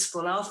not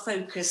useful. Our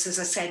focus, as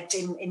I said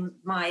in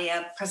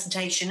my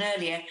presentation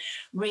earlier,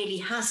 really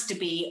has to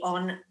be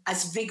on,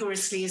 as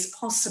vigorously as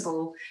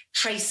possible,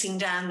 tracing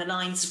down the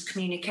lines of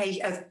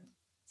communication, of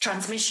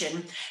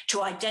transmission,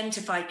 to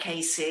identify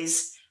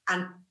cases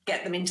and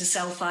get them into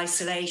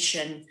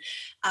self-isolation.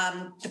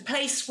 The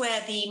place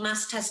where the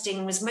mass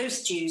testing was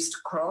most used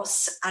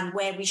across, and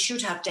where we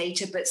should have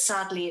data, but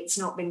sadly it's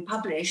not been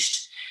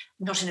published,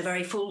 not in a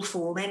very full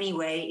form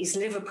anyway, is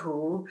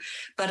Liverpool.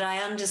 But I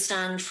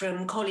understand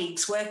from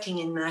colleagues working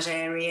in that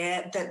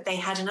area that they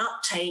had an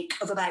uptake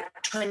of about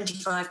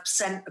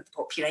 25% of the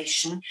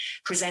population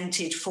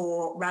presented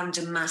for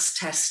random mass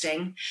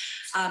testing,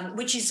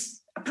 which is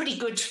a pretty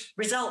good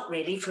result,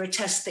 really, for a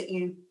test that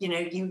you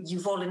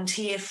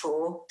volunteer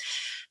for.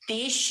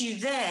 The issue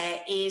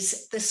there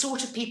is the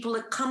sort of people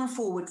that come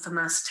forward for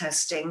mass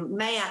testing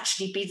may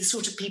actually be the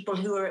sort of people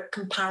who are at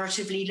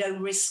comparatively low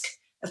risk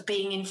of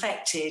being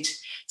infected.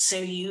 So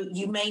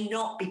you may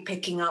not be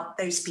picking up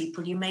those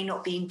people. You may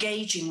not be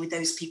engaging with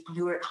those people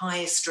who are at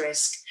highest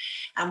risk.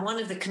 And one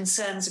of the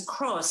concerns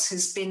across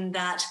has been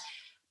that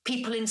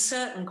people in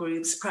certain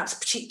groups, perhaps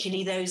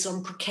particularly those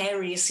on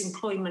precarious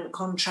employment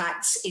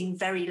contracts in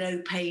very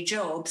low-pay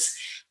jobs,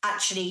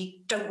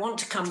 actually don't want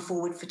to come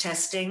forward for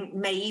testing,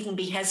 may even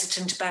be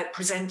hesitant about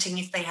presenting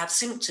if they have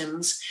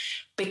symptoms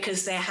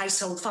because their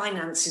household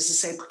finances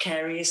are so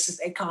precarious that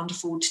they can't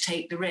afford to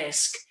take the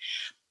risk.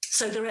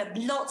 So there are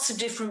lots of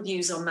different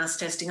views on mass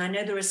testing. I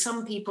know there are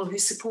some people who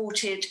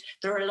support it.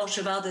 There are a lot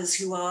of others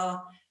who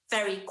are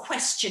very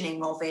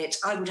questioning of it.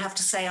 I would have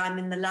to say I'm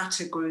in the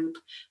latter group.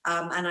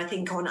 And I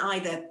think on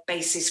either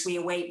basis, we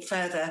await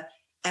further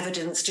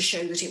evidence to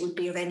show that it would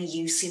be of any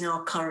use in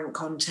our current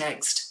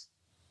context.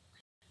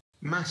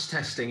 Mass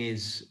testing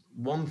is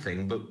one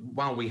thing, but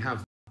while we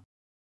have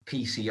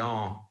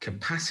PCR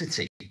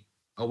capacity,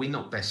 are we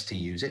not best to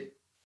use it?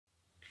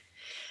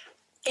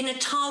 In a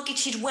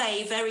targeted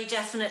way, very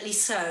definitely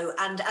so.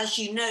 And as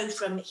you know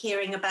from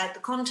hearing about the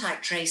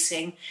contact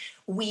tracing,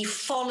 we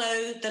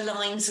follow the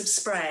lines of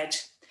spread.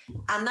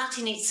 And that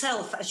in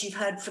itself, as you've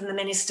heard from the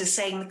Minister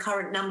saying, the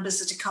current numbers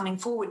that are coming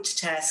forward to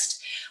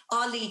test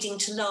are leading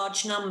to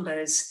large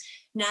numbers.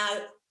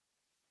 Now,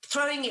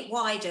 throwing it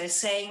wider,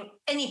 saying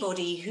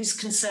anybody who's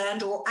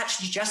concerned, or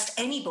actually just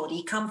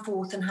anybody, come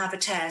forth and have a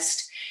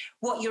test,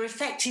 what you're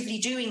effectively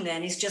doing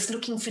then is just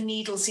looking for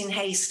needles in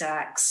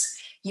haystacks.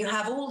 You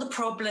have all the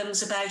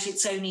problems about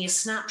it's only a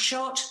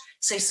snapshot.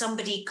 So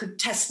somebody could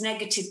test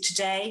negative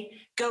today,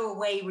 go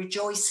away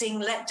rejoicing,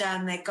 let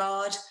down their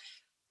guard.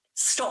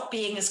 stop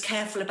being as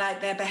careful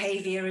about their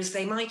behaviour as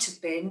they might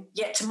have been,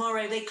 yet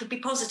tomorrow they could be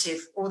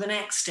positive or the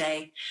next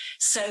day.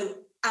 So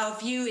our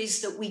view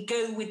is that we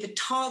go with the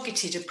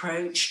targeted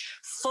approach,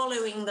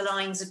 following the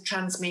lines of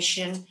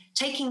transmission,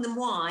 taking them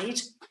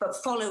wide, but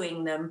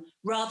following them,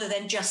 rather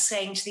than just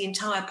saying to the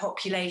entire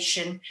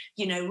population,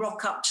 you know,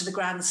 rock up to the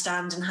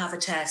grandstand and have a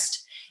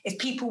test. If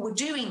people were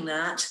doing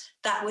that,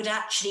 that would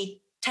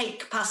actually take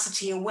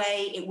capacity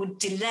away. It would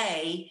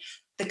delay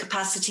the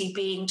capacity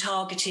being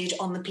targeted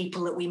on the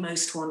people that we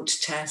most want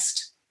to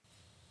test.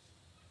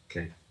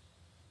 Okay.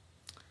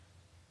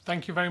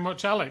 Thank you very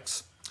much,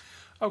 Alex.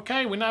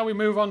 Okay, we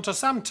move on to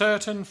Sam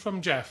Turton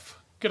from Jeff.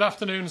 Good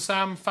afternoon,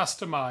 Sam.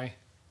 Faster my.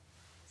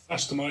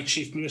 Faster my,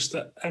 Chief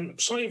Minister.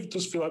 Sorry if it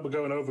does feel like we're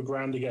going over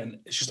ground again.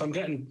 It's just I'm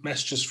getting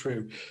messages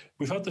through.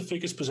 We've had the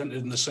figures presented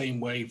in the same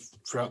way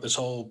throughout this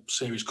whole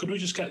series. Could we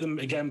just get them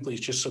again, please,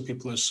 just so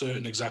people are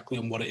certain exactly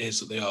on what it is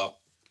that they are?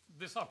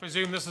 I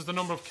presume this is the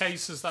number of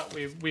cases that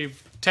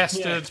we've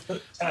tested,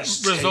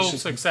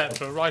 results,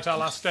 etc. Right,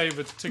 I'll ask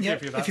David to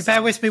give you that. If you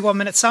bear with me 1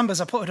 minute, Sam,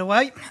 as I put it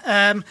away.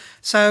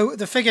 So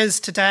the figures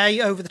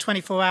today over the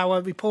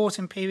 24-hour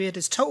reporting period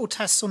is total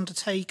tests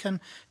undertaken,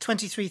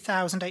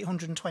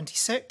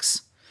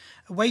 23,826.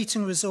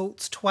 Awaiting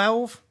results,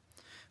 12.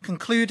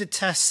 Concluded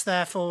tests,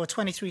 therefore, are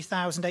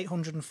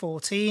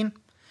 23,814.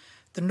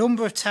 The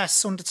number of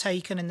tests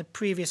undertaken in the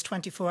previous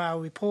 24-hour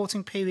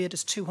reporting period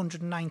is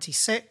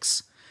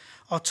 296.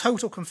 Our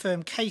total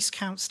confirmed case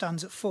count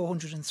stands at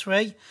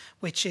 403,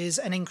 which is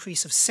an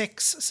increase of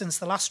 6 since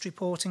the last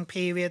reporting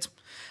period,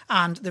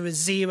 and there is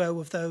 0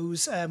 of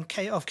those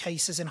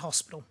cases in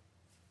hospital.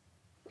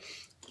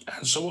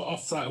 And so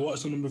off that, what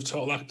is the number of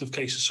total active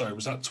cases? Sorry,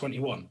 was that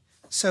 21?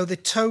 So the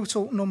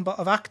total number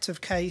of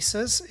active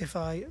cases,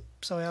 I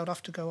would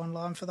have to go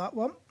online for that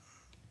one.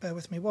 Bear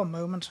with me 1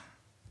 moment.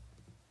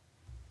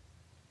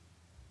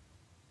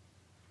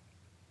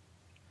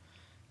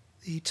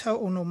 The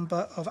total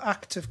number of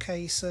active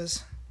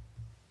cases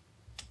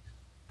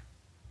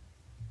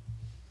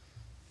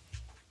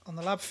on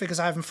the lab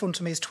figures I have in front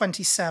of me is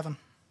 27.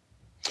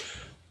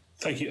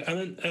 Thank you.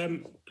 And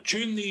then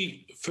during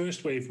the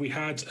first wave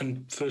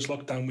and first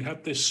lockdown, we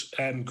had this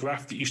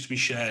graph that used to be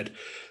shared,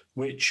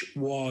 which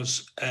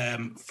was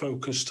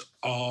focused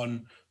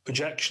on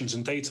projections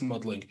and data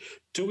modelling.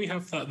 Do we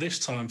have that this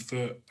time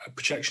for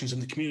projections in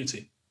the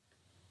community?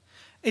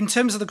 In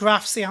terms of the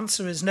graphs, the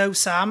answer is no,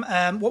 Sam.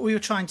 What we were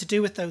trying to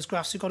do with those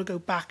graphs, we've got to go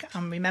back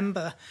and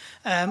remember,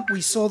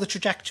 we saw the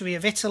trajectory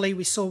of Italy,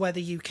 we saw where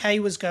the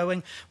UK was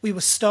going. We were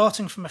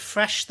starting from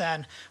afresh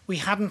then. We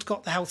hadn't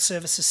got the health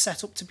services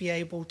set up to be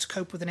able to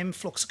cope with an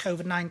influx of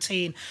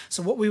COVID-19.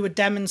 So what we were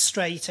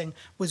demonstrating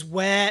was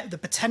where the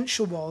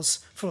potential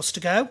was for us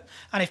to go.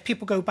 And if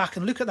people go back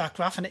and look at that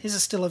graph, and it is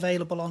still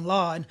available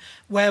online,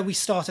 where we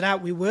started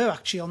out, we were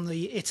actually on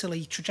the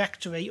Italy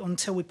trajectory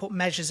until we put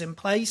measures in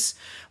place.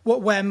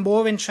 What we're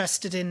more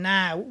interested in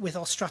now with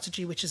our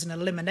strategy, which is an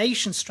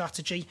elimination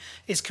strategy,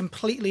 is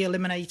completely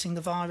eliminating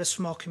the virus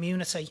from our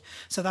community.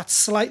 So that's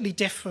slightly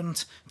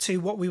different to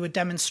what we were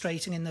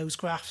demonstrating in those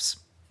graphs.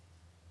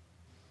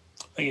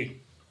 Thank you.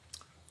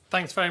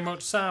 Thanks very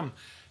much, Sam.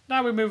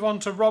 Now we move on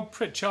to Rob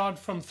Pritchard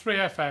from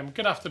 3FM.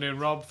 Good afternoon,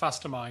 Rob.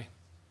 Faster my.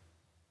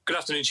 Good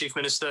afternoon, Chief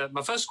Minister.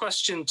 My first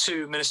question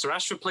to Minister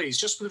Ashford, please,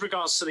 just with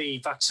regards to the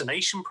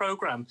vaccination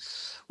programme.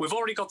 We've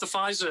already got the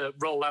Pfizer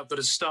rollout that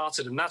has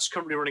started, and that's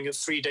currently running at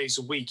 3 days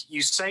a week.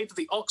 You say that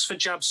the Oxford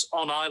jab's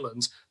on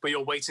island, but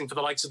you're waiting for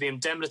the likes of the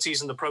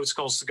indemnities and the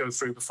protocols to go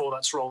through before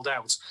that's rolled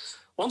out.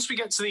 Once we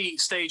get to the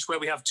stage where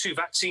we have 2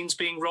 vaccines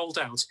being rolled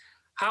out,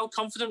 how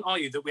confident are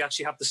you that we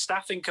actually have the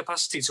staffing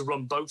capacity to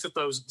run both of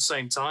those at the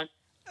same time?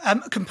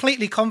 I'm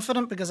completely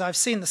confident because I've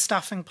seen the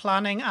staffing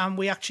planning and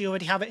we actually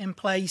already have it in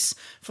place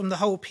from the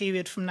whole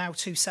period from now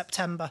to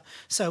September.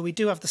 So we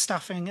do have the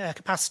staffing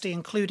capacity,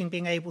 including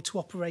being able to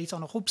operate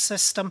on a hub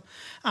system.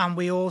 And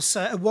we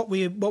also, what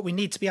we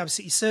need to be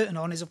absolutely certain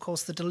on is, of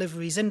course, the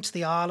deliveries into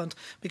the island,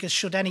 because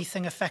should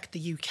anything affect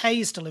the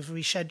UK's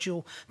delivery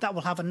schedule, that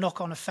will have a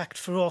knock-on effect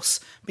for us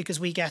because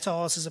we get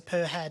ours as a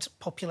per-head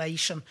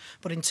population.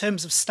 But in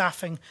terms of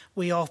staffing,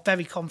 we are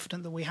very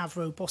confident that we have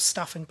robust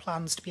staffing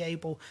plans to be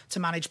able to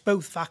manage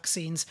both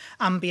vaccines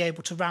and be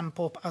able to ramp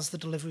up as the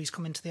deliveries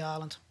come into the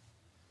island.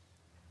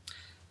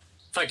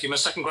 Thank you. My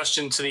second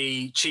question to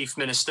the Chief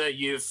Minister.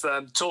 You've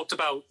talked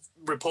about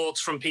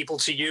reports from people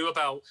to you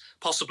about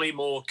possibly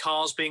more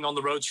cars being on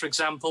the roads, for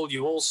example.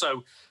 You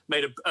also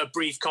made a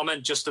brief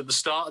comment just at the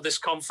start of this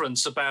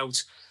conference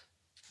about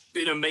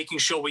making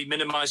sure we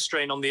minimise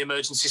strain on the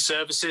emergency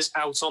services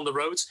out on the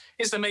roads.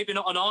 Is there maybe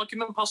not an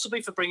argument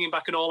possibly for bringing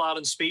back an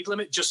all-Ireland speed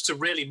limit just to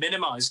really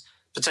minimise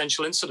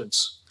potential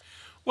incidents?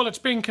 Well, it's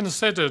being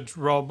considered,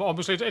 Rob.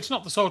 Obviously, it's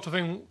not the sort of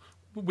thing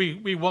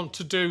we want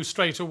to do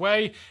straight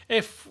away.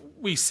 If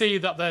we see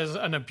that there's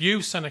an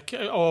abuse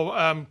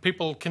or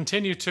people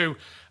continue to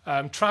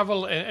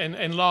travel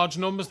in large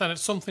numbers, then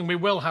it's something we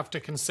will have to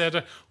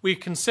consider. We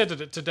considered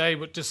it today,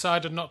 but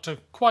decided not to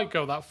quite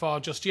go that far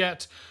just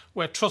yet.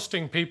 We're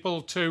trusting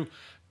people to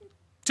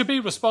to be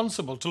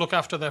responsible, to look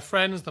after their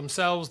friends,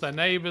 themselves, their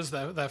neighbours,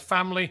 their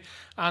family,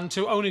 and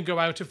to only go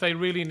out if they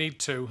really need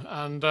to.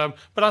 And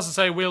but as I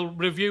say, we'll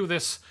review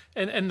this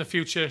in the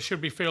future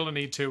should we feel the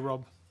need to,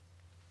 Rob.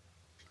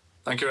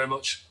 Thank you very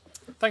much.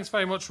 Thanks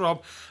very much,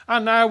 Rob.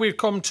 And now we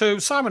come to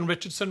Simon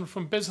Richardson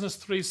from Business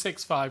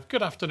 365.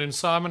 Good afternoon,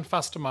 Simon.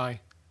 Fast am I.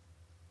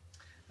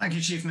 Thank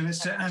you, Chief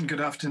Minister, and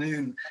good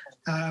afternoon.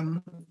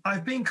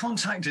 I've been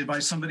contacted by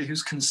somebody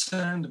who's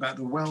concerned about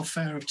the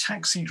welfare of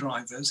taxi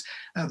drivers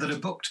that are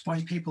booked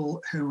by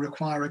people who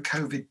require a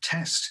COVID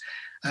test.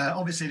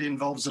 Obviously, it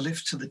involves a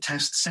lift to the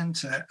test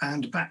centre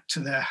and back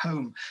to their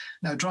home.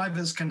 Now,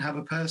 drivers can have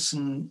a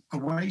person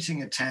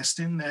awaiting a test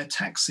in their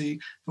taxi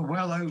for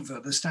well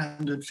over the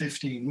standard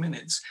 15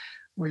 minutes,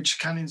 which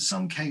can in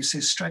some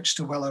cases stretch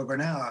to well over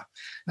an hour.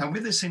 Now,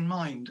 with this in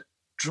mind,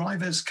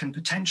 drivers can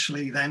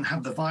potentially then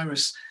have the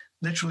virus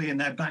literally in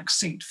their back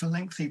seat for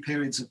lengthy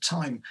periods of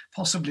time,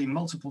 possibly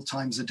multiple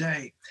times a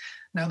day.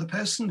 Now, the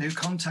person who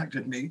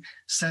contacted me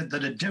said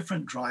that a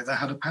different driver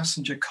had a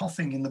passenger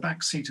coughing in the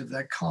back seat of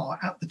their car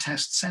at the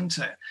test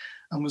centre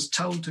and was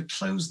told to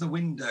close the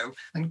window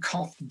and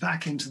cough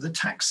back into the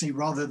taxi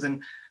rather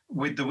than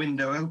with the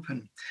window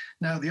open.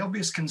 Now, the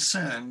obvious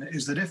concern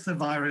is that if the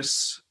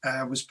virus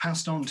was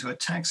passed on to a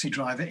taxi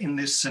driver in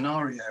this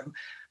scenario,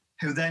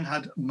 who then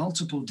had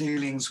multiple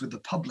dealings with the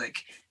public,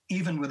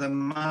 even with a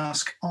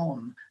mask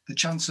on, the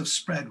chance of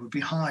spread would be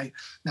high.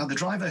 Now, the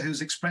driver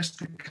who's expressed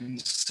the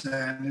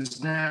concern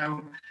is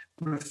now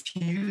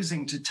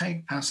refusing to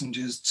take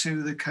passengers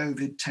to the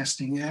COVID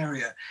testing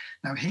area.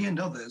 Now, he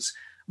and others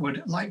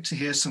would like to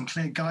hear some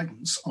clear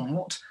guidance on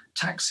what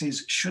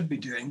taxis should be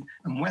doing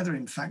and whether,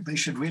 in fact, they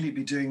should really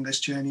be doing this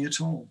journey at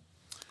all.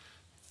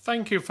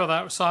 Thank you for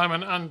that,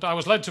 Simon. And I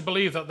was led to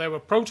believe that there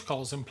were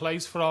protocols in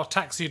place for our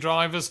taxi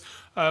drivers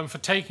for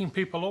taking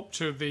people up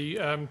to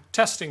the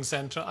testing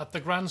centre at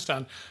the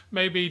grandstand.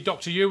 Maybe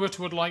Dr. Ewart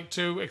would like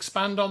to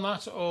expand on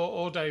that,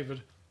 or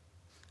David?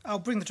 I'll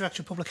bring the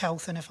Director of Public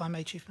Health in, if I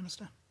may, Chief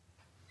Minister.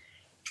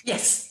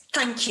 Yes,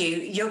 thank you.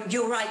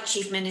 You're right,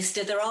 Chief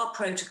Minister. There are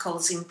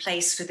protocols in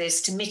place for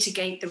this to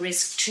mitigate the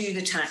risk to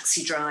the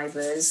taxi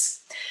drivers.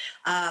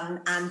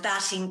 And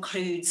that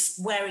includes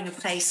wearing of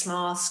face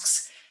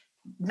masks,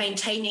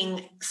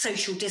 maintaining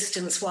social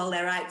distance while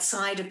they're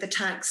outside of the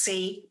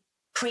taxi,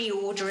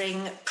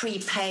 pre-ordering,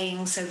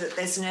 prepaying so that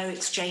there's no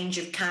exchange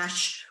of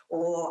cash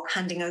or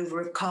handing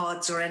over of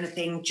cards or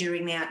anything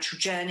during the actual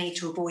journey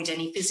to avoid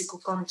any physical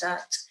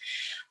contact.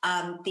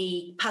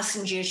 The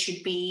passenger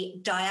should be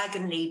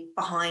diagonally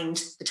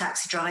behind the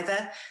taxi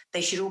driver.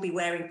 They should all be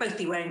both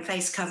be wearing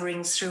face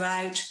coverings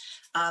throughout.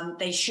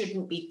 They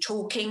shouldn't be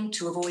talking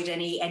to avoid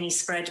any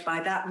spread by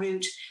that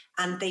route.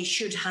 And they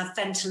should have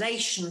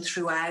ventilation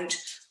throughout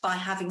by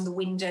having the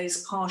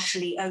windows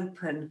partially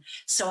open.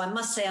 So I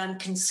must say I'm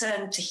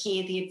concerned to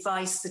hear the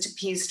advice that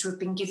appears to have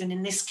been given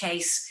in this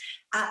case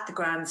at the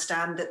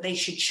grandstand that they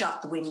should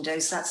shut the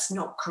windows. That's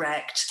not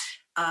correct.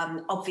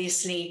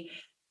 Obviously,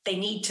 they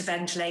need to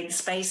ventilate the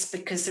space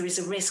because there is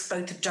a risk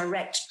both of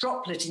direct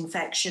droplet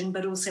infection,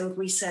 but also of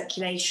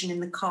recirculation in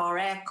the car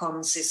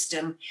aircon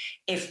system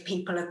if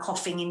people are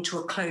coughing into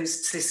a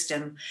closed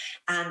system.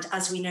 And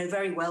as we know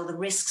very well, the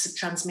risks of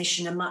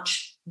transmission are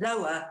much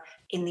lower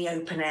in the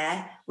open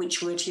air,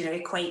 which would,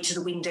 equate to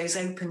the windows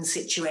open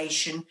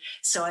situation.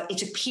 So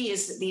it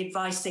appears that the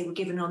advice they were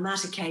given on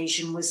that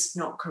occasion was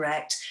not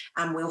correct,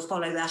 and we'll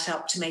follow that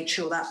up to make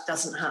sure that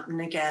doesn't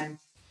happen again.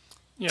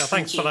 Yeah,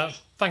 thanks for that.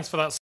 Thanks for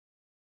that.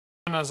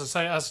 And as I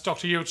say, as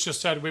Dr. Ewart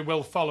just said, we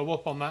will follow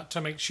up on that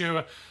to make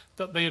sure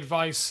that the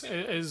advice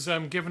is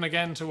given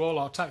again to all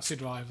our taxi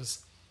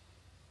drivers.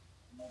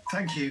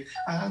 Thank you.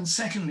 And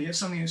secondly, it's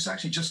something that's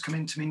actually just come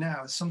into me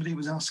now. Somebody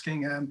was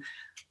asking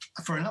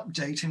for an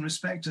update in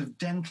respect of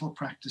dental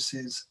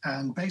practices,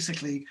 and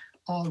basically,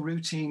 are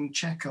routine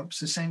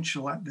checkups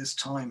essential at this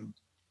time?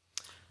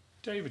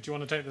 David, do you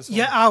want to take this one?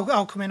 Yeah,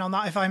 I'll come in on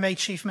that if I may,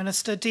 Chief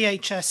Minister.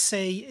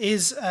 DHSC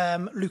is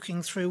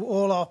looking through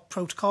all our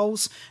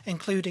protocols,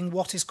 including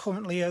what is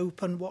currently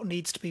open, what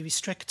needs to be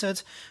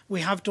restricted.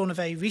 We have done a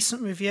very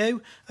recent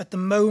review. At the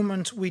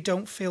moment, we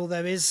don't feel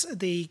there is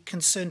the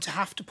concern to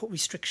have to put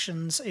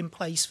restrictions in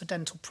place for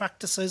dental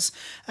practices.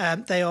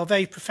 They are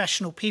very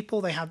professional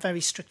people. They have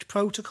very strict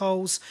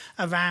protocols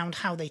around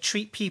how they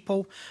treat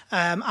people,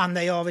 and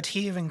they are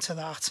adhering to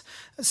that.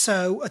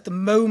 So at the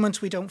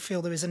moment, we don't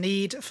feel there is a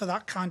need for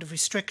that kind of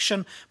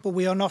restriction, but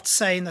we are not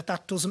saying that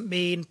that doesn't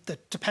mean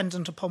that,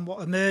 dependent upon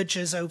what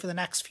emerges over the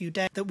next few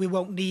days, that we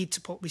won't need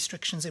to put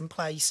restrictions in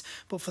place.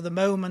 But for the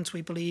moment,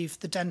 we believe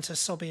the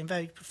dentists are being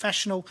very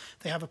professional.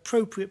 They have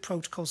appropriate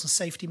protocols and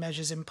safety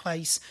measures in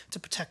place to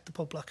protect the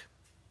public.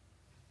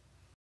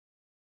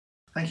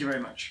 Thank you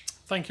very much.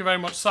 Thank you very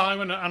much,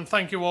 Simon, and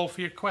thank you all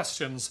for your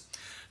questions.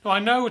 Now, I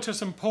know it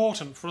is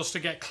important for us to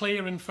get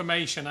clear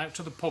information out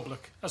to the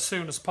public as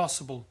soon as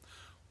possible.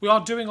 We are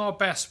doing our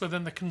best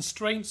within the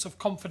constraints of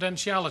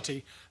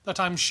confidentiality that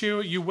I'm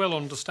sure you will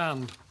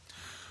understand.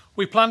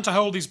 We plan to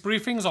hold these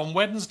briefings on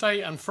Wednesday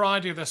and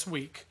Friday this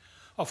week.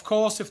 Of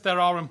course, if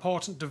there are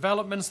important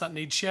developments that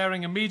need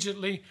sharing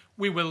immediately,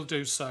 we will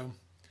do so.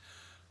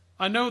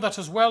 I know that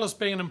as well as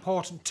being an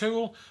important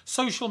tool,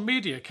 social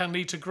media can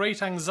lead to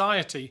great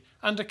anxiety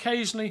and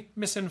occasionally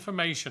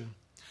misinformation.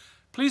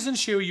 Please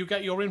ensure you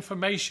get your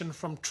information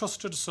from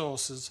trusted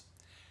sources.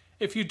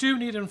 If you do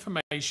need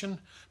information,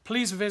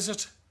 please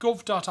visit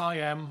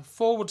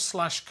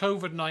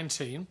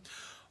gov.im/COVID-19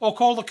 or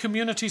call the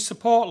Community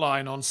Support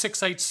Line on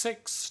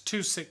 686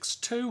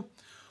 262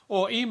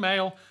 or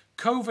email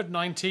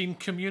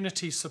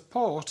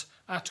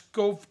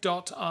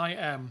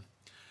covid19communitysupport@gov.im.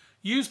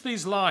 Use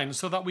these lines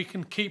so that we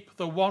can keep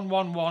the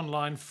 111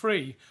 line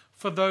free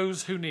for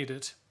those who need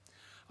it.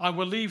 I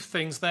will leave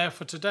things there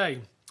for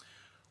today.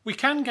 We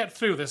can get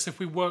through this if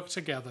we work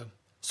together,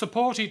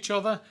 support each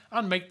other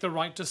and make the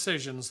right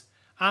decisions.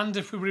 And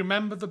if we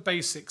remember the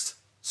basics,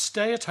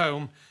 stay at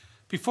home.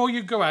 Before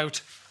you go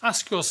out,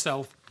 ask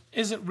yourself,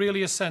 is it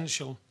really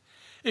essential?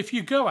 If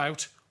you go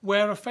out,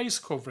 wear a face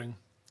covering.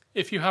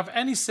 If you have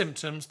any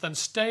symptoms, then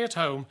stay at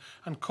home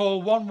and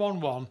call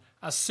 111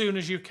 as soon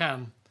as you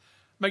can.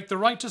 Make the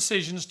right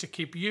decisions to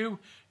keep you,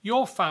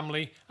 your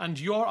family and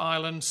your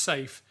island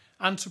safe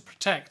and to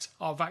protect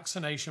our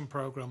vaccination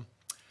programme.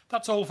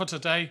 That's all for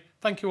today.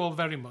 Thank you all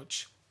very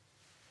much.